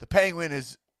Penguin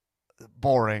is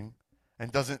boring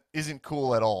and isn't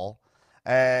cool at all.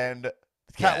 And the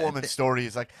Yeah, Catwoman story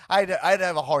is like I'd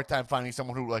have a hard time finding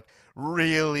someone who like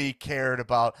really cared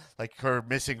about like her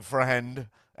missing friend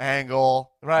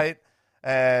angle, right?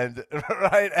 And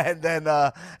right, and then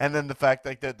the fact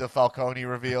like the Falcone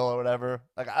reveal or whatever.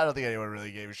 Like I don't think anyone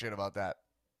really gave a shit about that.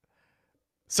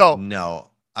 So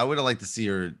No, I would have liked to see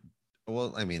her.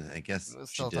 Well, I mean, I guess we're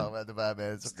she still did talking about the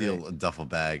Batman. It's steal okay. a duffel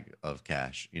bag of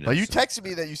cash. You know, But you so- texted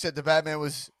me that you said the Batman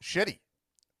was shitty.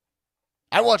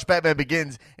 I watched Batman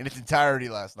Begins in its entirety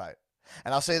last night.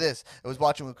 And I'll say this. I was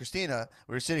watching with Christina.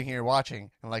 We were sitting here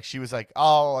watching, and like she was like,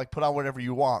 oh, like put on whatever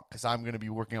you want because I'm going to be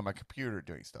working on my computer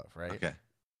doing stuff, right? Okay.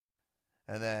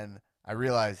 And then I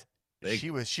realized Big.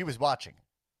 she was watching.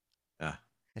 Yeah.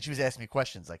 And she was asking me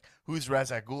questions like, who's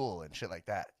Ra's al Ghul and shit like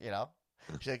that, you know?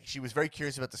 She was very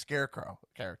curious about the Scarecrow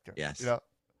character. Yes. You know?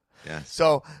 Yes.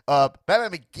 So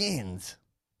Batman Begins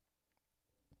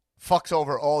fucks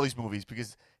over all these movies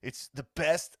because it's the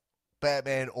best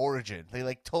Batman origin. They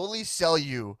like totally sell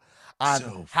you on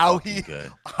So how fucking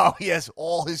good. he has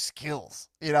all his skills.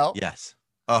 You know, Yes.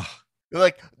 Oh,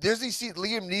 like there's these see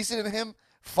Liam Neeson and him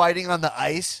fighting on the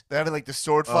ice. They're having like the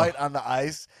sword fight on the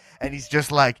ice, and he's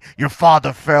just like, "Your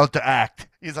father failed to act."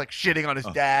 He's like shitting on his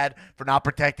dad for not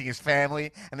protecting his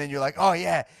family, and then you're like, "Oh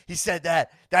yeah, he said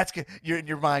that. That's good." You're in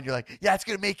your mind. You're like, "Yeah, it's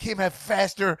gonna make him have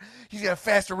faster. He's gonna have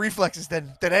faster reflexes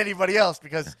than anybody else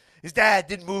because his dad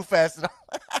didn't move fast enough."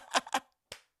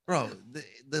 bro,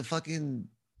 the fucking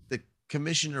the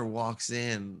commissioner walks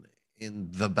in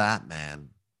the Batman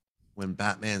when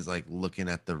Batman's like looking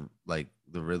at the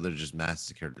Riddler just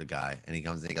massacred the guy, and he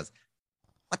comes in and he goes,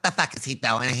 "What the fuck is he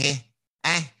doing here?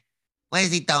 Eh? What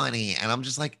is he doing here?" And I'm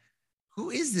just like, "Who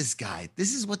is this guy?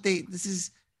 This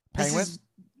is Penguin?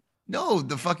 No,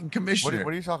 the fucking What commissioner.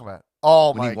 are you talking about?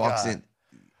 Oh when my he walks god! in,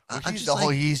 When I'm he's, just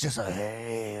like, he's just like,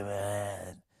 "Hey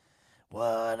man,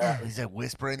 what up?" He's like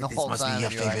whispering the this whole must time. be your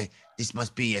and you're like, favorite. This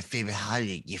must be your favorite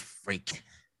holiday, you freak.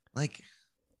 Like,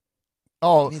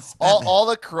 Oh, It's all, Batman. all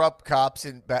the corrupt cops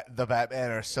in the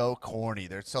Batman are so corny.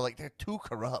 They're so like they're too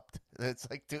corrupt. It's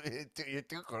like you're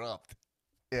too corrupt.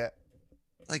 Yeah.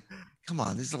 like, come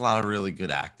on. There's a lot of really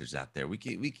good actors out there. We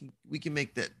can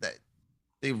make that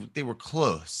they were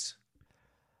close.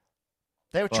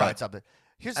 They were But- trying something.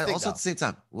 Here's the And thing, also though. at the same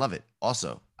time, love it.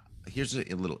 Also, here's a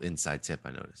little inside tip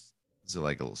I noticed. It's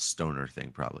like a little stoner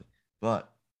thing, probably.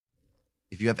 But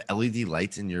if you have LED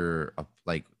lights in your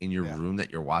Yeah. room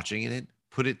that you're watching in it,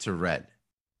 put it to red.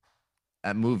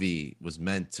 That movie was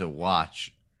meant to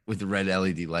watch with the red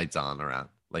LED lights on around.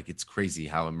 Like it's crazy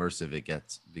how immersive it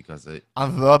gets because it.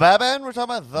 On the Batman, we're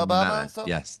talking about the Batman stuff.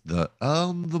 Yes, the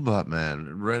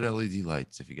Batman red LED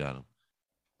lights if you got them.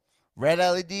 Red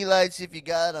LED lights, if you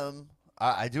got them.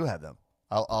 I do have them.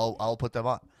 I'll put them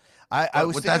on. I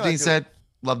was With thinking that being about said,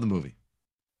 love the movie.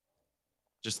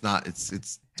 Just not.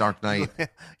 It's Dark Knight.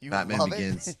 you Batman love it?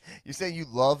 Begins. You say you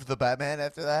love the Batman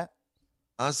after that?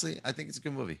 Honestly, I think it's a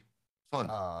good movie. Fun.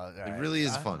 All right. really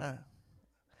is I- fun. I-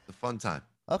 It's a fun time.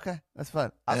 Okay, that's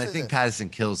fun. I'll And I say think this. Patterson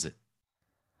kills it.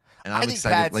 And I I'm think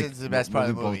excited. Like Pattinson's the best part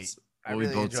of the movie. I what we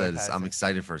really both enjoy said is I'm Pattinson.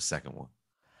 excited for a second one.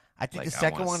 I think Like, the I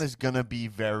second wanna one see- is gonna be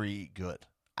very good.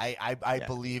 I Yeah.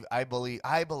 believe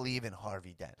in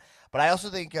Harvey Dent, but I also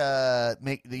think so I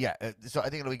think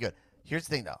it'll be good. Here's the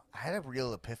thing though, I had a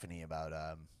real epiphany about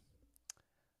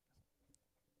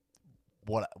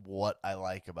what I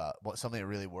like about what something that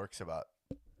really works about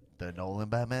the Nolan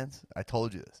Batmans. I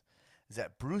told you this is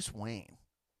that Bruce Wayne,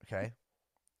 okay,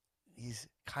 he's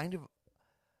kind of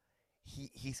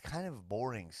he's kind of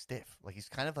boring, stiff. Like he's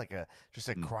kind of like just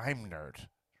a crime nerd,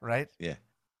 right? Yeah.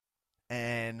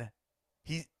 And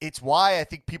it's why I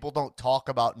think people don't talk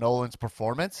about Nolan's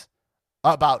performance,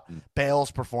 about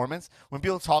Bale's performance. When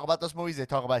people talk about those movies, they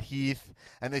talk about Heath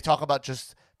and they talk about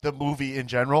just the movie in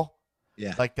general.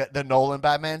 Yeah. Like the Nolan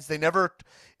Batmans, they never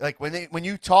like when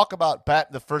you talk about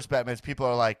the first Batmans, people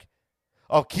are like,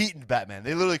 "Oh, Keaton Batman."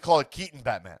 They literally call it Keaton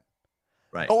Batman.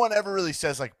 Right. No one ever really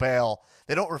says like Bale.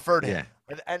 They don't refer to him.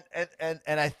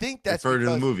 And I think that's Refer to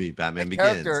the because movie Batman the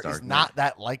Begins. character Dark is Knight. not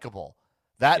that likable.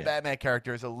 That Yeah. Batman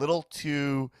character is a little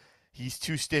too. He's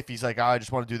too stiff. He's like, oh, I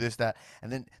just want to do this, that,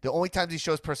 and then the only times he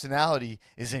shows personality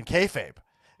is in kayfabe.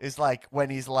 Is like when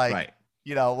he's like, Right.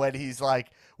 when he's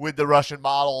like with the Russian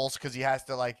models because he has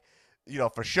to like,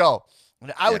 for show.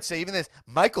 And I would say even this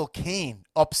Michael Caine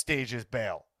upstages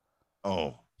Bale.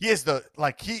 Oh. He is the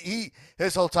like he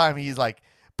this whole time he's like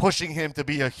pushing him to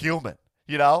be a human.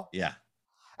 Yeah.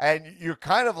 And you're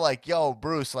kind of like, yo,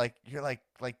 Bruce, like you're like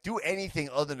do anything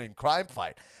other than crime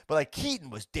fight. But like Keaton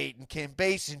was dating Kim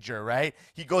Basinger, right?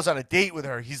 He goes on a date with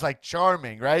her. He's like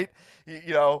charming, right?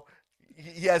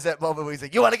 He has that moment where he's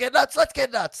like, "You want to get nuts? Let's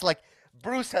get nuts." Like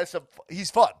Bruce has he's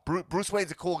fun. Bruce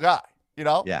Wayne's a cool guy,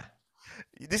 Yeah.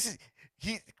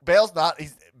 Bale's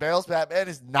Batman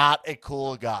is not a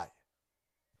cool guy.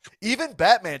 Even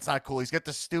Batman's not cool. He's got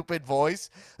the stupid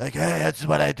voice. Like, hey, that's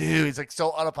what I do. He's like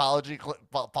so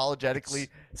apologetically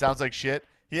sounds like shit.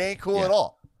 He ain't cool Yeah. at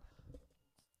all.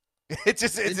 It's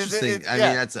Interesting. I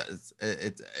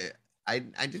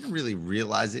mean, I didn't really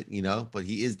realize it, but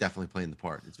he is definitely playing the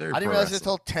part. It's very. I didn't pro realize it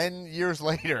wrestling. until 10 years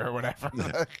later or whatever.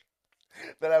 Yeah.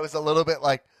 That I was a little bit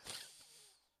like,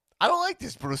 I don't like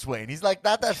this Bruce Wayne. He's like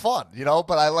not that fun,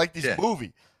 but I like this Yeah.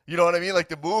 movie. You know what I mean? Like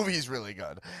the movie's really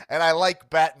good. And I like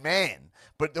Batman.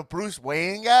 But the Bruce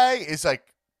Wayne guy is like,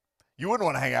 you wouldn't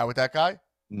want to hang out with that guy.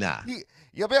 Nah. He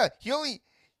only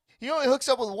hooks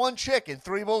up with one chick in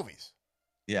 3 movies.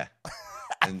 Yeah.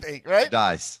 I And think, right?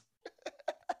 dies.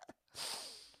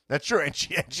 That's true. And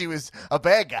she was a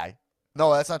bad guy.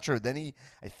 No, that's not true.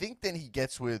 I think he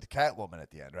gets with Catwoman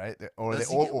at the end, right? Or Does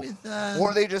they, he get with,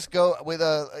 or they just go with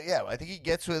I think he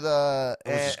gets with I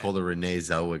was just called her Renee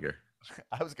Zellweger.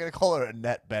 I was gonna call her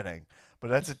Annette Bening, but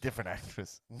that's a different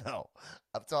actress. No,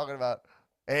 I'm talking about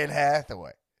Anne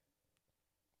Hathaway.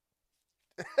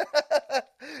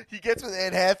 He gets with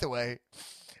Anne Hathaway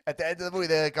at the end of the movie.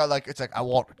 They got like, it's like I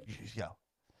want,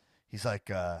 He's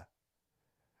like,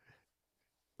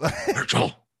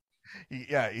 Virgil. He's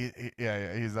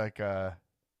like,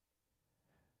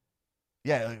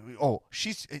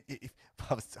 she's.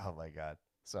 Oh my god,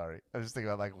 sorry. I was just thinking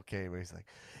about Michael Caine, where he's like,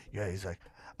 he's like,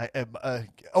 I am.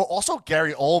 Also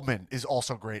Gary Oldman is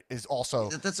also great. He's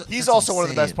That's also what one I'm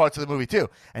of the best saying. parts of the movie too.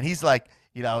 And he's like,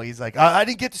 he's like, I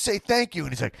didn't get to say thank you,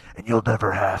 and he's like, and you'll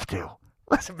never have to.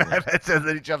 Batman says, and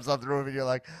then he jumps off the roof, and you're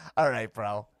like, all right,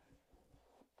 bro.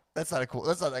 That's not that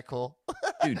cool.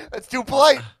 Dude. That's too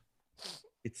polite.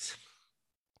 It's.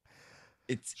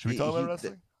 Should we talk about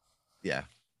wrestling? Yeah.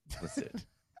 That's it.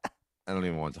 I don't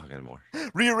even want to talk anymore.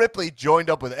 Rhea Ripley joined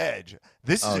up with Edge.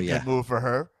 This is a yeah. good move for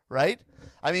her, right?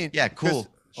 I mean, Yeah, cool. 'cause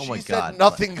Oh my she said God.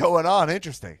 nothing going on.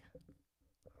 Interesting.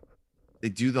 They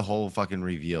do the whole fucking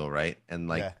reveal, right? And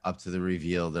like Yeah. up to the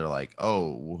reveal, they're like,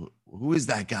 "Oh, who is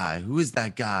that guy? Who is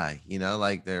that guy?"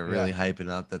 Like they're really hyping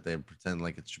up that they pretend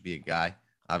like it should be a guy.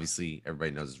 Obviously,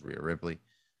 everybody knows it's Rhea Ripley.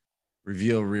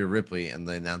 Reveal Rhea Ripley, and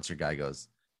the announcer guy goes,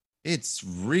 "It's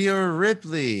Rhea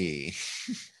Ripley."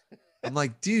 I'm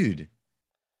like, dude,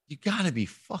 you gotta be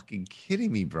fucking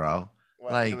kidding me, bro.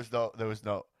 Well, Like, there was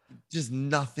no. just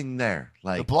nothing there.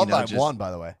 Like The Bloodline just- won,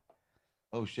 by the way.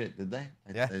 Oh shit, did they?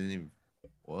 Yeah. I didn't even.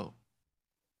 Whoa.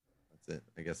 That's it.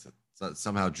 I guess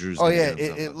somehow Drew's. Oh gonna yeah, get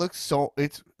himself it up. looks so.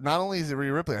 It's not only is it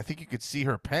Rhea Ripley. I think you could see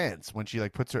her pants when she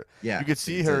like puts her. Yeah, you could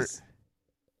see it her.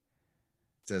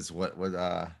 Says what?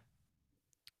 I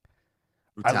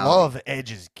brutality. love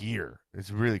Edge's gear. It's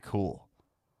really cool.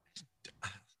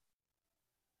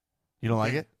 You don't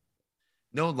like Yeah. it?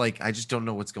 No, like I just don't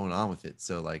know what's going on with it.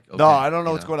 So like, No, okay, I don't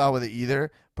know what's going on with it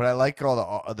either. But I like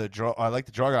all the draw. I like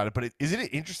the draw on it. But isn't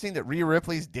it interesting that Rhea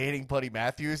Ripley's dating Buddy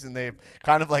Matthews, and they've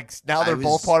kind of like now they're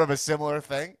both was- part of a similar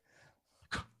thing?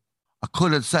 I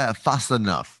couldn't say it fast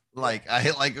enough. Like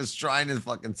I was trying to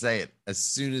fucking say it as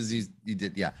soon as you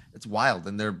did. Yeah, it's wild,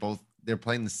 and they're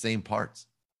playing the same parts.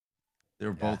 They're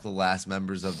Yeah. both the last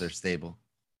members of their stable,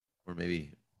 or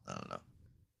maybe I don't know.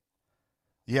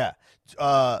 Yeah.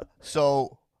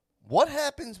 So what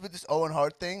happens with this Owen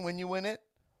Hart thing when you win it?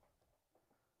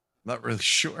 Not really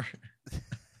sure.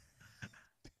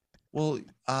 Well,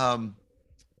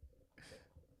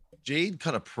 Jade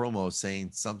cut a promo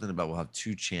saying something about we'll have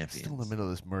two champions. Still in the middle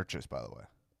of this merchant, by the way.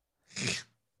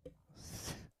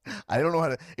 I don't know how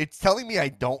to. It's telling me I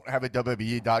don't have a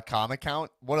WWE.com account.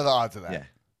 What are the odds of that? Yeah,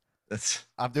 that's.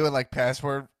 I'm doing like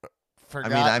password. I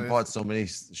mean, I bought so many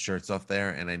shirts off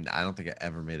there, and I don't think I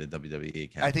ever made a WWE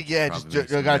account. I think yeah, Probably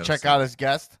just makes gotta no check sense. out his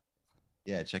guest.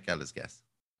 Yeah, check out his guest.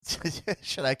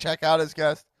 Should I check out his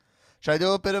guest? Should I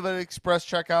do a bit of an express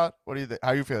checkout? What do you think? How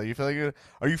are you feeling? You feeling good?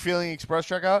 Are you feeling express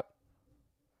checkout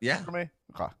Yeah, for me?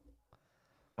 Okay.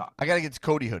 I gotta get this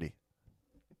Cody hoodie.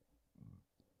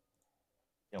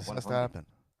 This has to happen.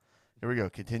 Here we go.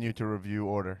 Continue to review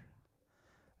order.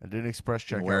 I did an express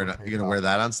checkout. You're gonna wear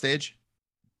that on stage?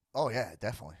 Oh yeah,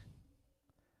 definitely.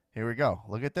 Here we go.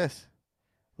 Look at this.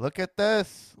 Look at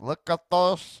this. Look at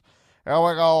this. Here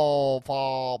we go.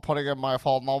 For putting in my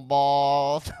phone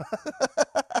number.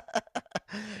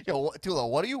 Yo, Tula,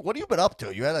 what have you been up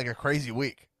to? You had like a crazy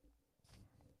week.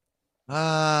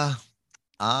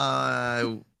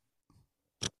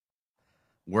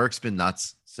 Work's been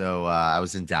nuts. So I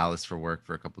was in Dallas for work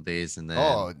for a couple days, and then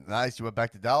Oh, nice. You went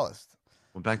back to Dallas.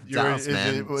 went back to You're- Dallas,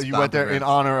 man. you went there in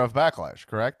honor of Backlash,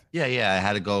 correct? Yeah. I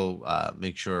had to go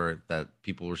make sure that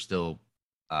people were still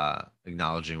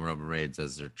acknowledging Roman Reigns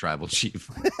as their tribal chief.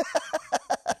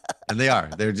 And they are.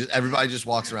 They're just everybody just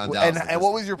walks around Dallas. And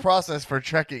what was your process for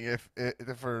checking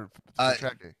for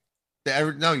checking?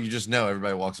 No, you just know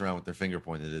everybody walks around with their finger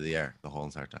pointed to the air the whole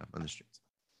entire time on the streets.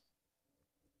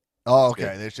 Oh,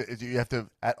 okay. You have to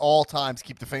at all times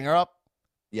keep the finger up.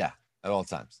 Yeah, at all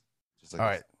times. Just like All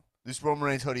this. right. This Roman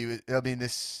Reigns hoodie. I mean,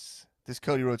 this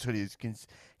Cody Rhodes hoodie is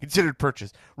considered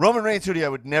purchase. Roman Reigns hoodie I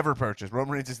would never purchase.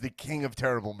 Roman Reigns is the king of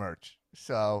terrible merch.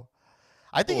 So,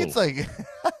 I think it's like,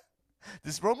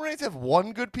 does Roman Reigns have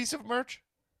one good piece of merch?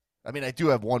 I mean, I do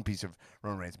have one piece of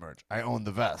Roman Reigns merch. I own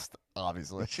the vest,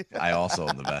 obviously. I also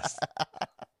own the best.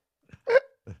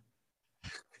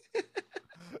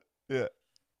 Yeah.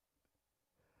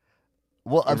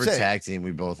 Well, I'm We're saying, tag team.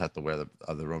 We both have to wear the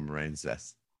Roman Reigns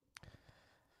vest.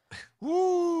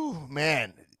 woo,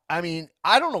 man. I mean,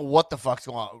 I don't know what the fuck's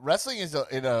going on. Wrestling is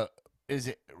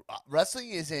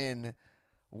in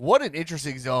what an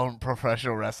interesting zone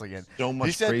professional wrestling in. So They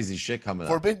much said crazy shit coming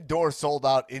up. Forbidden Door sold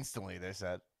out instantly. They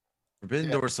said. Forbidden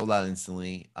Yeah. Door sold out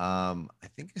instantly. I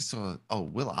think I saw. Oh,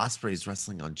 Will Ospreay's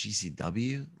wrestling on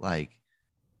GCW. Like,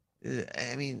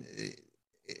 I mean,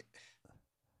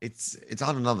 it's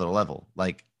on another level.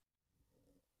 Like,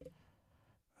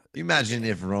 you imagine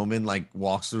if Roman like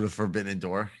walks through the Forbidden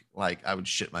Door. Like, I would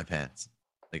shit my pants.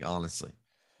 Like, honestly,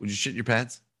 would you shit your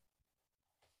pants?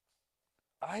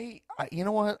 I you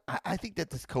know what? I think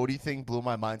that this Cody thing blew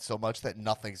my mind so much that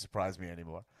nothing surprised me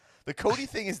anymore. The Cody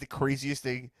thing is the craziest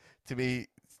thing to me,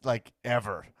 like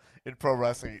ever in pro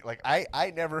wrestling. Like I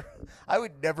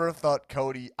would never have thought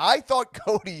Cody. I thought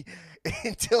Cody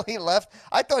until he left.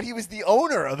 I thought he was the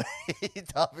owner of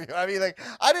AEW. I mean, like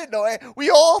I didn't know.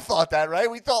 We all thought that, right?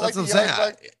 We thought That's like what I'm saying.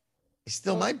 like, He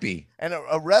still might be. and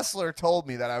a wrestler told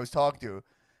me that I was talking to.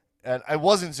 And I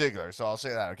wasn't Ziggler, so I'll say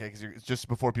that, okay? Because it's just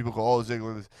before people go, "Oh,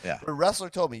 Ziggler." Yeah. A wrestler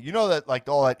told me, you know that like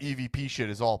all that EVP shit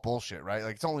is all bullshit, right?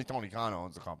 Like it's only Tony Khan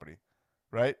owns the company,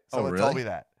 right? Someone told really? me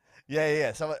that.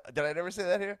 Yeah. Someone did I never say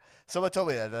that here? Someone told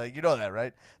me that. They're like, you know that,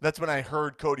 right? That's when I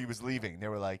heard Cody was leaving. They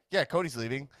were like, "Yeah, Cody's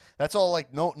leaving." That's all.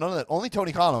 Like none of that. Only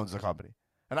Tony Khan owns the company.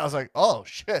 And I was like, "Oh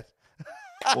shit."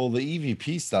 Well, the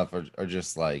EVP stuff are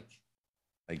just like,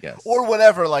 I guess. Or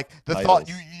whatever, like the thought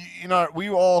Titles. you know, we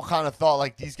all kind of thought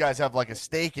like these guys have like a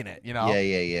stake in it, you know?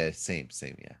 Yeah. Same.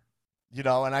 Yeah. You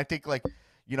know, and I think like,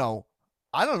 you know,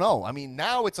 I don't know. I mean,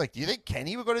 now it's like, do you think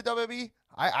Kenny would go to WWE?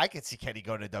 I could see Kenny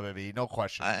go to WWE, no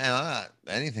question.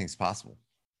 Anything's possible.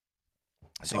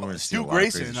 I think we're gonna see a Stu lot of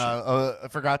crazy Grayson, shit. I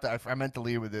forgot that I meant to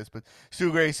lead with this, but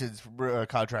Stu Grayson's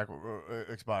contract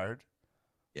expired.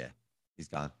 He's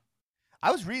gone.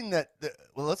 I was reading that.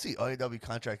 Well, let's see, AEW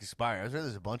contract expired. I was reading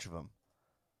there's a bunch of them.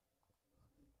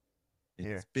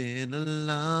 Here. It's been a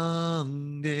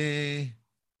long day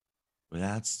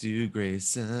without Stu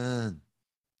Grayson.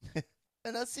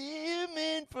 And I see him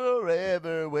in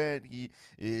forever when he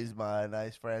is my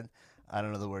nice friend. I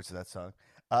don't know the words to that song.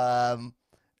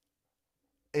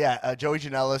 Joey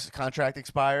Janela's contract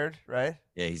expired, right?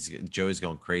 Yeah, Joey's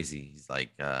going crazy. He's like,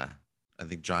 I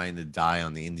think trying to die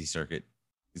on the indie circuit.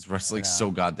 He's wrestling know.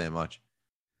 so goddamn much.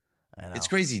 I know. It's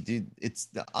crazy, dude.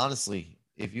 Honestly,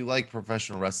 if you like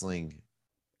professional wrestling,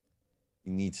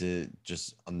 you need to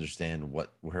just understand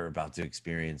what we're about to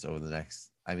experience over the next.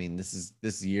 I mean,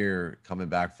 this year coming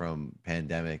back from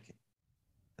pandemic,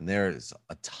 and there's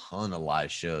a ton of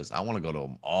live shows. I want to go to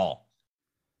them all.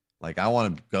 Like, I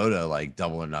want to go to like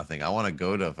Double or Nothing. I want to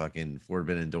go to fucking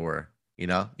Forbidden Door. You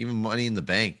know, even Money in the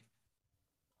Bank.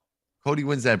 Cody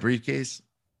wins that briefcase.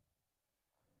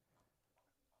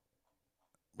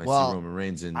 I see Well, Roman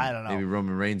Reigns, and I don't know. maybe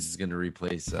Roman Reigns is going to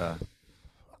replace.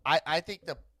 I think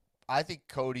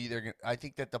Cody. I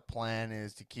think that the plan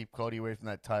is to keep Cody away from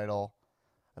that title.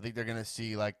 I think they're gonna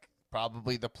see like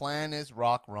probably the plan is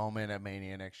Rock Roman at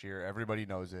Mania next year. Everybody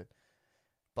knows it,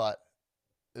 but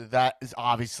that is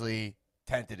obviously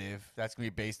tentative. That's gonna be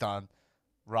based on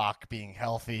Rock being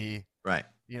healthy. Right.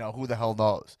 You know, who the hell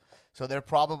knows? So they're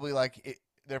probably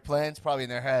their plan's probably in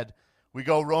their head. We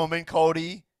go Roman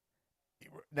Cody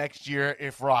next year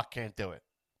if Rock can't do it.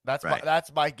 That's Right.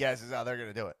 that's my guess is how they're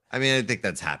gonna do it. I mean, I think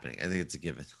that's happening. I think it's a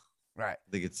given. Right.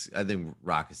 I think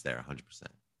Rock is there 100%.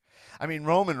 I mean,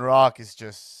 Roman Rock is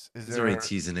just He's already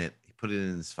teasing it. He put it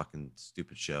in his fucking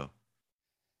stupid show.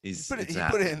 He put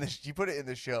it in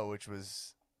the show, which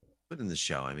was put in the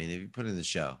show. I mean, if you put in the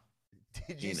show,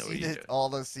 did you you know see what you're doing. all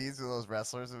those scenes with those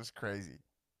wrestlers? It was crazy.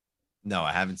 No,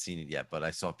 I haven't seen it yet, but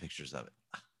I saw pictures of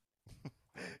it.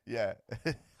 Yeah,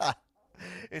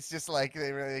 it's just like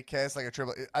they cast like a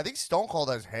triple. I think Stone Cold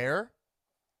has hair.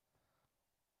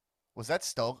 Was that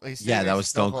Stone? Yeah, that was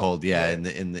Stone Cold. Yeah,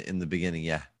 in the beginning.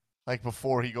 Yeah, like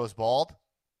before he goes bald.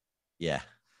 yeah.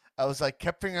 I was like,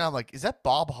 kept figuring out, like, is that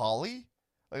Bob Holly?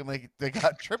 Like they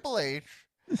got Triple H,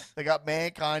 they got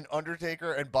Mankind,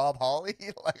 Undertaker, and Bob Holly.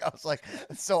 Like I was like,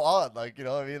 it's so odd. Like, you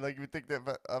know what I mean? Like you would think that,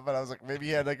 but I was like, maybe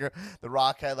he had like The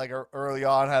Rock had like early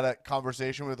on had a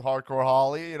conversation with Hardcore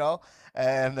Holly, you know,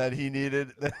 and that he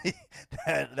needed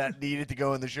that needed to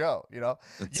go in the show, you know.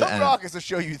 Young Rock is a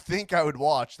show you think I would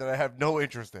watch that I have no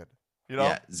interest in, you know.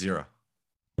 Yeah, zero.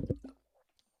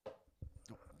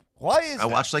 Why is I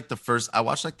watched like the first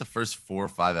 4 or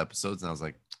 5 episodes, and I was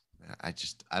like, I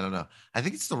don't know. I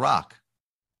think it's The Rock.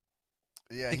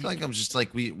 Yeah, I think like I'm just like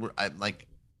I like.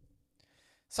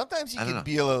 Sometimes he I don't can know.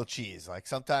 be a little cheese. Like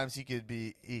sometimes he could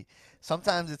be.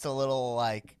 Sometimes it's a little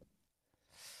like.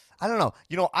 I don't know.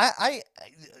 You know, I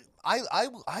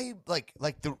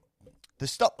like the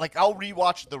stuff. Like I'll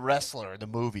rewatch The Wrestler, the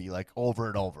movie, like over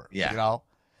and over. Yeah. You know,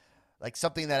 like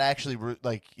something that actually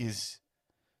like is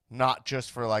not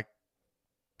just for like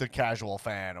the casual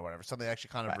fan or whatever. Something actually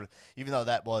kind of, Right. even though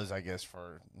that was, I guess,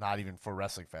 for not even for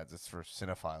wrestling fans, it's for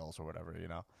cinephiles or whatever, you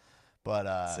know. But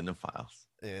Cinephiles.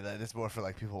 yeah, it's more for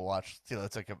like people who watch. You know,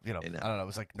 it's like I don't know. It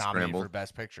was like nominated Scrambled. for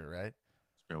Best Picture, right?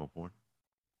 Scramble porn.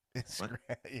 What?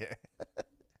 Yeah.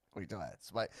 What are you doing?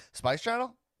 Spice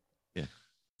Channel? Yeah.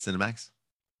 Cinemax.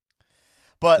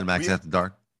 But Cinemax After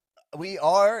Dark. we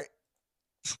are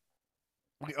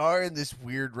in this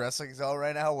weird wrestling zone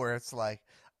right now where it's like,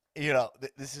 you know,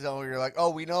 this is where you're like, oh,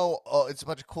 we know, it's a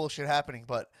bunch of cool shit happening,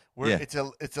 but it's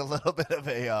a little bit of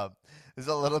there's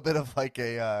a little bit of like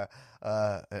a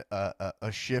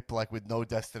ship like with no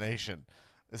destination.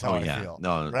 Is how I feel.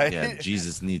 No, right? yeah.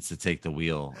 Jesus needs to take the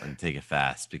wheel and take it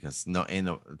fast because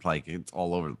like it's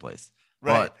all over the place.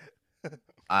 Right.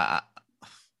 But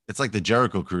it's like the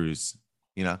Jericho Cruise,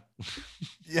 you know.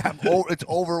 Yeah, it's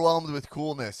overwhelmed with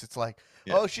coolness. It's like,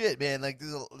 oh shit, man! Like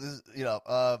this you know.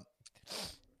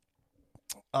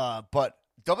 But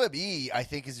WWE, I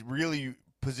think, is really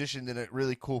positioned in a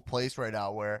really cool place right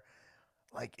now, where,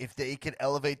 like, if they could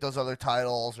elevate those other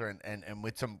titles, and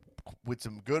with some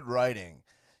good writing,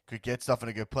 could get stuff in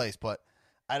a good place. But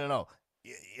I don't know,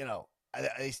 you know.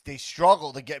 They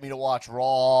struggle to get me to watch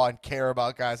Raw and care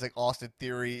about guys like Austin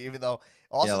Theory, even though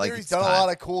Austin Theory's done a lot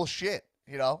of cool shit,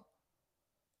 you know.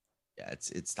 Yeah,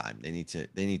 it's time. They need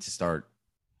to start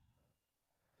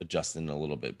adjusting a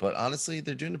little bit. But honestly,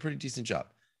 they're doing a pretty decent job.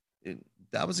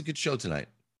 That was a good show tonight.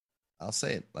 I'll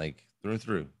say it, like through and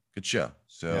through. Good show.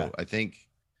 So Yeah. I think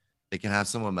they can have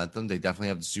some momentum. They definitely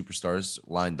have the superstars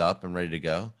lined up and ready to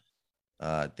go.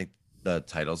 I think the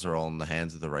titles are all in the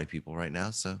hands of the right people right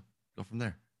now. So go from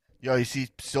there. Yo, you see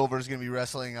Silver's going to be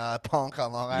wrestling Punk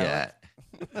on Long Island?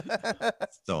 Yeah.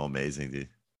 So amazing, dude.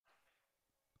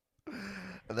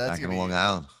 That's Back in gonna be, Long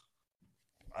Island.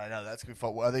 I know, that's going to be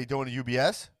fun. What, are they doing a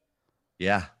UBS?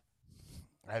 Yeah.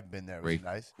 I haven't been there. It was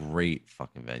nice. Great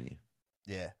fucking venue.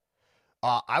 Yeah.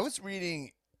 I was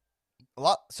reading a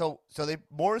lot. So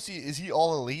Morrissey, is he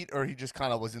all elite or he just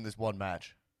kind of was in this one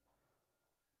match?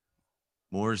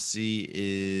 Morrissey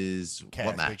is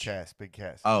what match? Big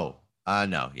cast. Oh,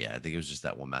 No, yeah, I think it was just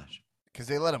that one match. because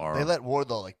they let Or- let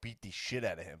Wardlow like beat the shit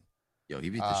out of him, Yo, he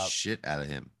beat the shit out of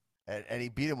him. and he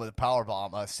beat him with a power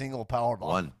bomb, a single power bomb.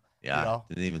 One, yeah, know?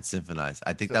 didn't even symphonize.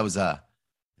 I think So- that was I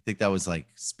think that was like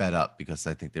sped up because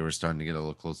I think they were starting to get a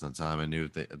little close on time. I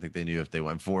think they knew if they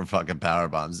went 4 fucking power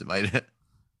bombs, it might.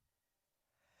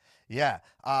 Yeah,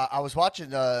 I was watching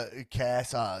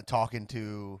Cass talking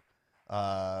to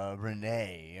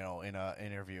Renee, in an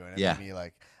interview, and it Yeah. made me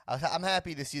like, I'm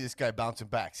happy to see this guy bouncing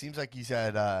back. Seems like he's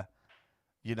had,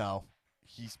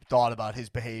 he's thought about his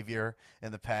behavior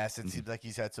in the past. It seems like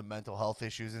he's had some mental health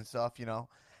issues and stuff,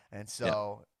 and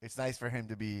so it's nice for him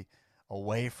to be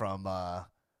away from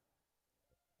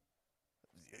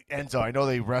Enzo. I know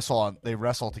they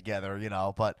wrestle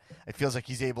together, but it feels like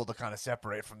he's able to kind of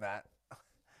separate from that.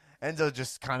 Enzo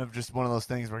just kind of just one of those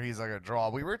things where he's like a draw.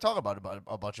 We were talking about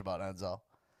a bunch about Enzo.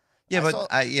 Yeah, but saw-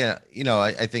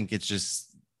 I think it's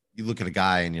just you look at a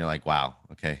guy and you're like, wow,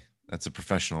 okay, that's a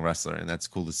professional wrestler, and that's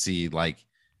cool to see, like,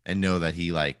 and know that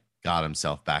he like got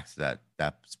himself back to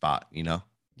that spot, Yeah,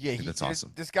 that's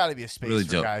awesome. There's got to be a space Really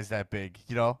for dope. guys that big,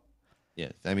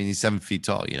 Yeah, I mean he's 7 feet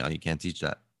tall, you can't teach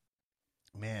that.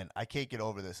 Man, I can't get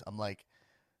over this. I'm like,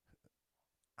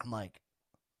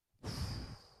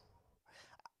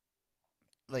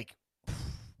 like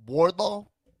Wardlow.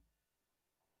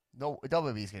 No,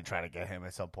 WWE's gonna try to get him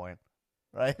at some point,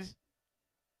 right?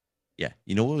 Yeah,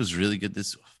 you know what was really good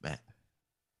this man.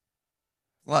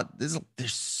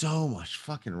 There's so much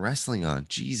fucking wrestling on.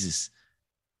 Jesus.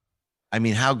 I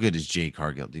mean, how good is Jade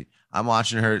Cargill, dude? I'm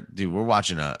watching her, dude. We're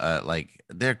watching like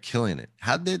they're killing it.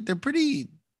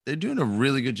 They're doing a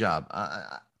really good job.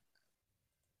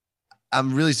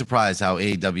 I'm really surprised how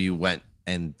AEW went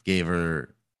and gave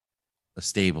her a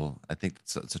stable. I think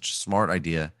it's such a smart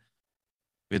idea.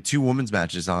 We had 2 women's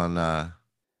matches on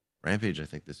Rampage, I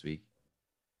think, this week.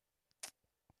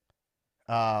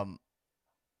 I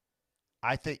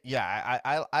think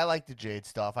I like the Jade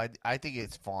stuff. I think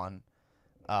it's fun.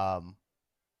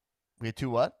 We had 2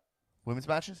 what? Women's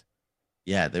matches?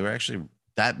 Yeah, they were actually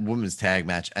that women's tag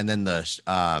match, and then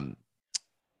the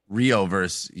Rio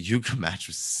versus Yuka match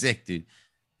was sick, dude.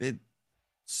 It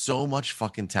so much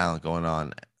fucking talent going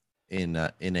on in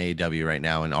AEW right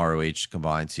now, and ROH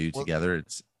combined together.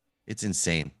 It's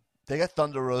insane. They got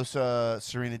Thunder Rosa,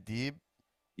 Serena Deeb.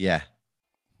 Yeah,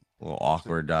 a little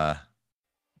awkward.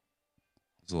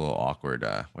 It's a little awkward.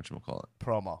 Whatchamacallit?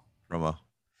 Promo.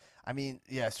 I mean,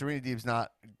 yeah, Serena Deeb's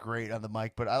not great on the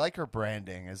mic, but I like her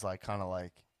branding as like kind of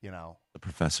like, The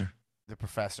professor. the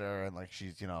professor, and like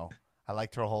she's, I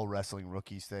liked her whole wrestling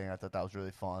rookies thing. I thought that was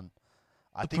really fun.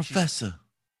 I think Professor. she's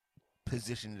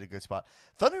positioned in a good spot.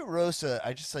 Thunder Rosa,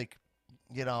 I just like,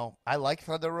 I like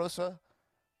Thunder Rosa.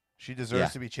 She deserves Yeah.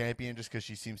 to be champion just because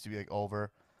she seems to be like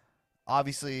over.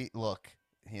 Obviously, look,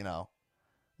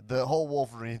 the whole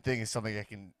Wolverine thing is something I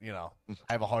can, I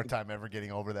have a hard time ever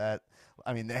getting over that.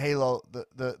 I mean, the Halo,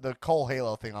 the Cole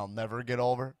Halo thing, I'll never get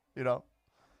over.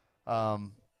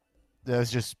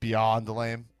 That's just beyond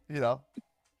lame.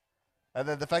 And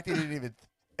then the fact that he didn't even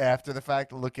after the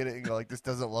fact look at it and go like, this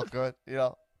doesn't look good.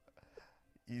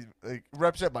 He's like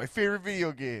represent my favorite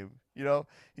video game.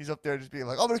 He's up there just being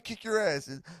like, I'm gonna kick your ass.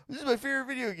 And, this is my favorite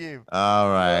video game. All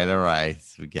right.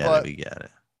 We get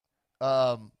it.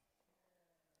 But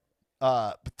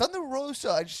Thunder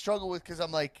Rosa, I just struggle with because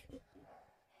I'm like,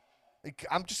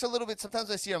 I'm just a little bit. Sometimes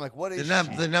I see her, I'm like, what is she?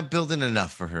 They're not building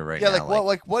enough for her right Yeah, now.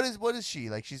 like what is she?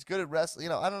 Like she's good at wrestling.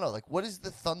 I don't know. Like what is the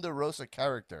Thunder Rosa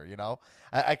character?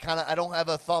 I don't have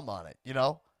a thumb on it.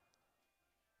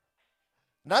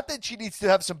 Not that she needs to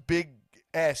have some big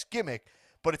ass gimmick,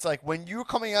 but it's like when you're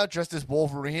coming out dressed as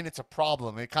Wolverine, it's a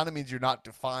problem. It kind of means you're not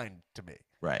defined to me.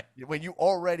 Right. When you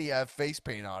already have face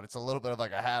paint on, it's a little bit of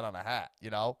like a hat on a hat,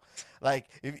 Like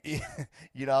if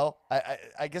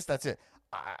I guess that's it.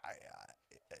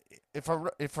 If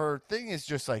her thing is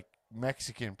just like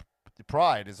Mexican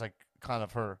pride is like kind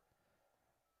of her,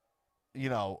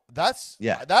 that's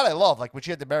that I love. Like when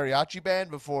she had the mariachi band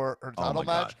before her title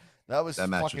match, that was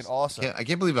fucking awesome. I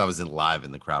can't believe I was live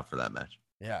in the crowd for that match.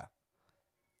 Yeah,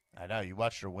 I know you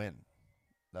watched her win.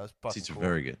 That was fucking Seats are cool.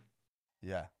 very good.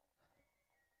 Yeah.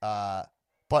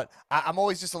 But I'm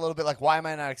always just a little bit like, why am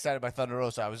I not excited by Thunder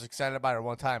Rosa? I was excited about her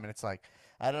one time, and it's like,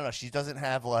 I don't know. She doesn't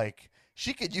have like,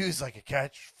 she could use like a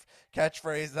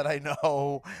catchphrase that I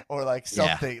know, or like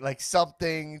something, like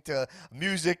something to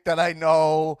music that I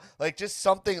know, like just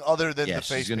something other than the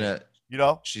face.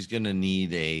 She's gonna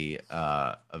need a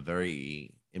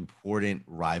very important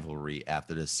rivalry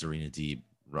after the Serena Deeb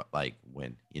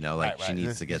win. She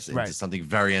needs to get into something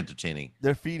very entertaining.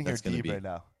 They're feeding her That's gonna deep be- right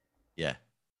now. Yeah.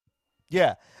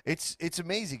 Yeah, it's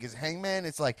amazing because Hangman,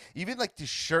 it's like even like the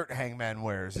shirt Hangman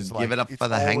wears is like Give it up it's for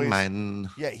the always, Hangman.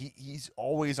 Yeah, he's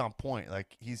always on point. Like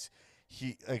he.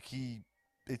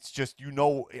 It's just I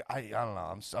don't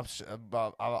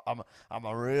know. I'm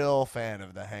a real fan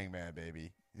of the Hangman,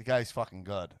 baby. The guy's fucking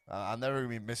good. I'm never gonna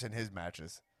be missing his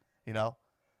matches. You know.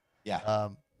 Yeah.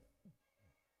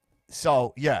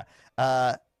 So yeah.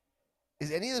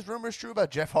 Is any of this rumors true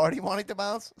about Jeff Hardy wanting to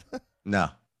bounce? No.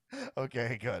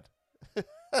 Okay, good.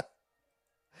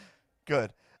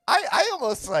 Good. I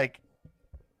almost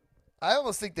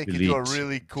think they could do a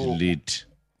really cool. Delete.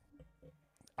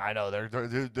 I know they're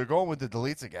going with the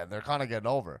deletes again. They're kind of getting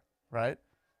over, right?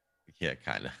 Yeah,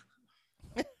 kind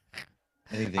of.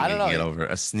 Anything I don't can know. get over.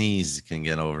 A sneeze can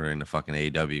get over in the fucking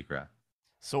AEW crowd.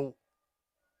 So,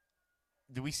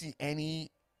 do we see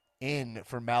any in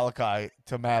for Malachi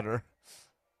to matter?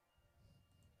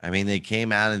 I mean, they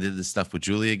came out and did the stuff with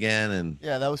Julie again, and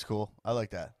Yeah, that was cool. I like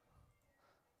that.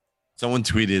 someone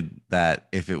tweeted that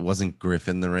if it wasn't Griff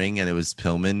in the ring and it was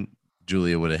Pillman,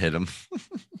 Julia would have hit him.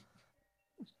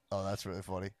 Oh, that's really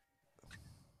funny.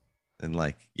 And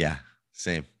like, yeah,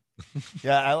 same.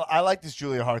 Yeah, I like this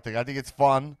Julia Hart thing. I think it's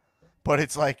fun, but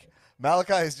it's like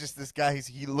Malachi is just this guy.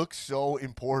 He looks so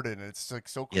important. And it's like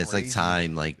so crazy. Yeah, it's like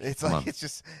time. Like, It's come like on.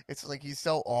 it's like he's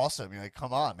so awesome. You're like,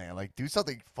 come on, man! Like, do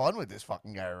something fun with this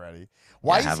fucking guy already.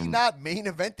 Why is have he him- not main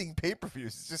eventing pay-per-views?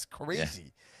 It's just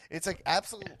crazy. It's like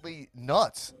absolutely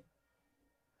nuts.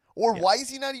 Or Yeah. why is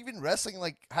he not even wrestling?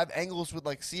 Like, have angles with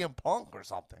like CM Punk or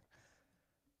something?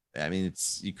 I mean,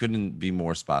 it's you couldn't be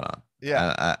more spot on.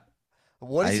 Yeah.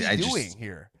 What is I he just- doing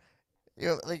here?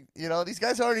 These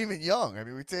guys aren't even young. I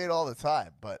mean, we say it all the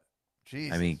time, but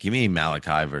geez. I mean, give me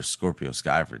Malachi versus Scorpio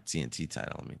Sky for TNT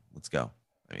title. I mean, let's go.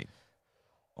 I mean,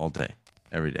 all day,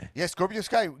 every day. yeah, Scorpio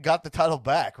Sky got the title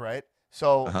back, right?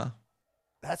 So Uh huh.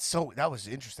 that was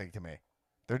interesting to me.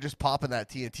 They're just popping that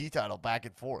TNT title back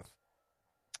and forth.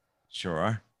 Sure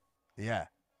are. Yeah,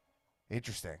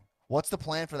 interesting. What's the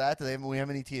plan for that? We have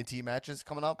any TNT matches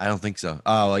coming up? I don't think so.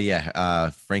 Oh well, yeah.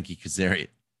 Frankie Kazarian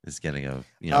is getting a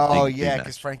Oh big yeah, match.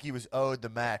 because Frankie was owed the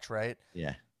match, right?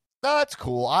 Yeah. No, that's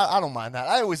cool. I don't mind that.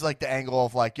 I always like the angle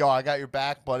of like, yo, I got your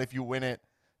back, but if you win it,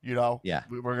 Yeah.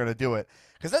 we're gonna do it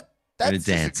because Gonna that's just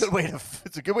dance. a good way to.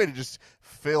 It's a good way to just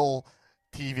fill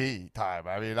TV time.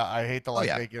 I mean, I hate to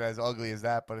yeah. make it as ugly as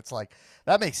that, but it's like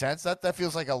that makes sense. That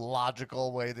feels like a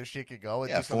logical way this shit could go. and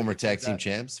Yeah. do something Former like tag team that.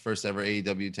 champs, first ever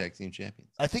AEW tag team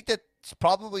champions. I think that's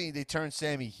probably they turned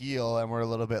Sammy heel, and we're a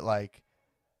little bit like,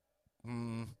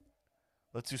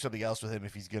 let's do something else with him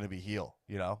if he's gonna be heel,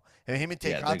 And him and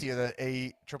Tay Yeah, Conti are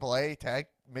the AAA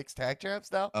mixed tag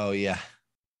champs now. Oh yeah,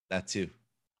 that too.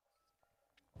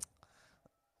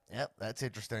 Yep, that's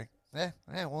interesting. Yeah,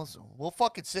 we'll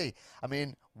fucking see. I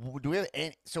mean, do we have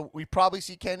any? So we probably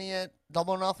see Kenny at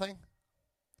Double or Nothing.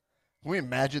 Can we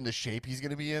imagine the shape he's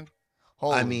gonna be in?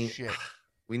 Holy I mean, shit!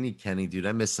 we need Kenny, dude.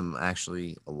 I miss him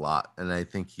actually a lot, and I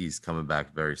think he's coming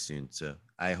back very soon. So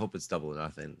I hope it's Double or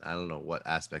Nothing. I don't know what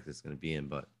aspect it's going to be in,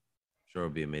 but sure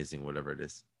it'll be amazing, whatever it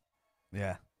is.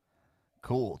 Yeah,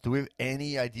 cool. Do we have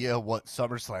any idea what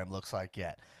SummerSlam looks like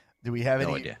yet? Do we have No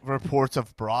any idea. reports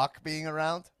of Brock being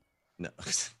around? No.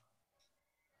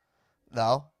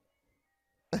 No.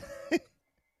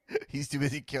 He's too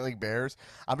busy killing bears.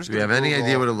 I'm just. Do we have gonna any Google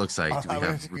idea what it looks like? Do we I'm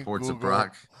have just gonna reports of Google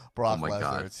Brock? Brock Oh my Lesnar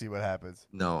God. and see what happens?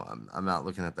 No, I'm not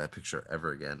looking at that picture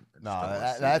ever again. I just No, don't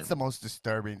wanna see that's the him. most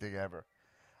disturbing thing ever.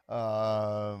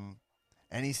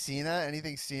 Any Cena?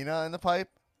 Anything Cena in the pipe?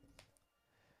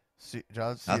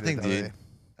 John Cena. Nothing, don't dude. they?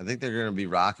 I think they're gonna be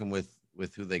rocking with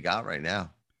who they got right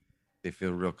now. They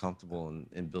feel real comfortable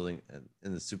in building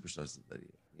in the superstars that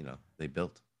they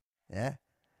built. Yeah.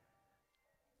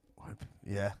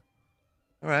 Yeah.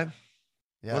 All right.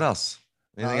 Yeah. What else?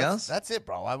 No, Anything that's- else? That's it,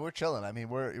 bro. We're chilling. I mean,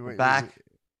 we're back.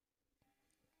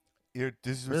 This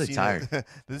is what Really Cena, tired.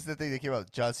 This is the thing that came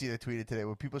out. John Cena tweeted today: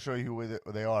 "When people show you who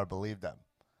they are, believe them."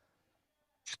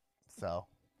 So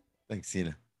Thanks,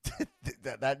 Cena.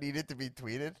 that needed to be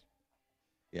tweeted.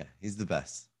 Yeah, he's the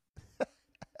best.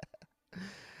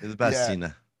 He's the best, Yeah.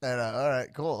 Cena. And, all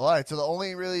right, cool. All right, so the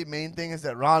only really main thing is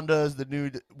that Ronda is the new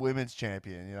women's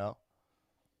champion.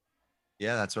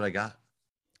 Yeah, that's what I got.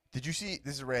 Did you see?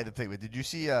 This is a random thing, but did you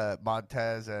see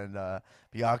Montez and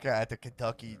Bianca at the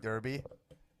Kentucky Derby?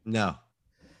 No,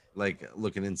 like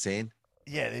looking insane.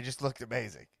 Yeah, they just looked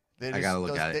amazing. They just, gotta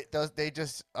look at it. They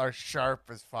just are sharp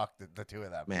as fuck. The two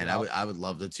of them. Man, I would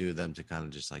love the two of them to kind of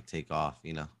just like take off,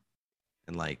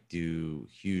 and like do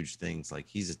huge things. Like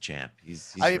he's a champ.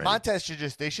 He's I mean, ready.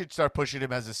 Montez they should start pushing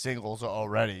him as a singles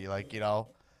already. Like I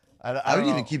I don't would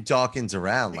even know. keep Dawkins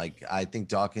around. Like I think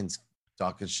Dawkins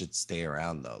Dawkins should stay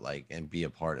around though, like, and be a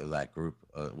part of that group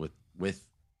with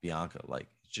Bianca. Like,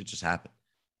 it should just happen.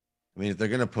 I mean, if they're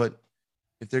gonna put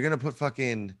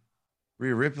fucking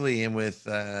Rhea Ripley in with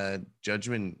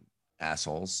Judgment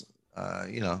assholes,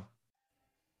 let's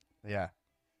Yeah.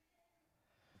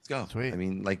 go. Sweet. I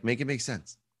mean, like, make it make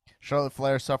sense. Charlotte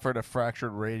Flair suffered a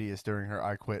fractured radius during her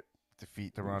I Quit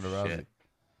defeat to Ronda Rousey. Shit.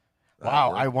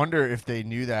 Wow, I wonder if they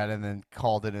knew that and then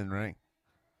called it in ring.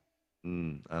 I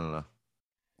don't know.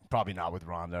 Probably not with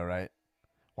Ronda, right?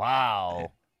 Wow. Yeah.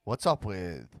 What's up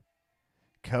with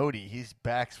Cody? His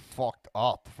back's fucked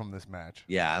up from this match.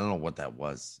 Yeah, I don't know what that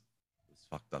was. It was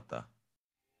fucked up though.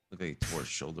 Looked like he tore his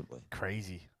shoulder blade.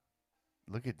 Crazy.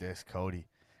 Look at this, Cody.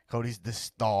 Cody's the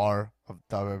star of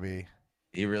WWE.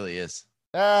 He really is.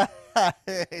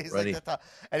 He's Ready. like the top.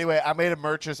 Anyway, I made a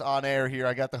merchant on air here.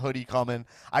 I got the hoodie coming.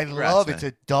 I Congrats, love man. it's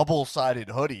a double-sided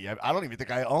hoodie. I don't even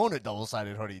think I own a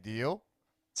double-sided hoodie. Do you?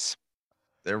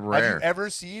 They're Have rare. you ever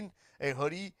seen a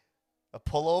hoodie, a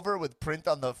pullover with print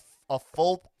on a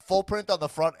full print on the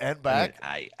front and back?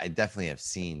 I definitely have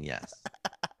seen, yes.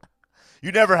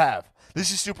 You never have.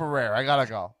 This is super rare. I gotta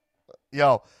go.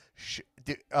 Yo,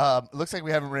 looks like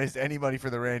we haven't raised any money for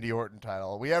the Randy Orton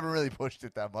title. We haven't really pushed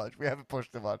it that much. We haven't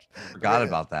pushed it much. Forgot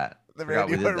about that. The Forgot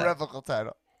Randy we did Orton that. replica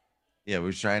title. Yeah, we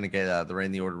were trying to get the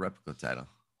Randy Orton replica title.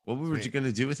 What were you Sweet. going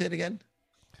to do with it again?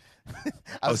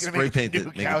 I was Oh, gonna make spray a paint new it,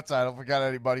 make account title. Forgot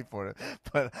any money for it,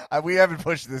 but we haven't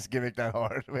pushed this gimmick that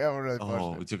hard. We haven't really pushed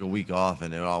Oh, it. we took a week off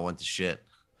and it all went to shit.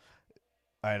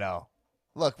 I know.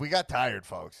 Look, we got tired,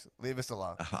 folks. Leave us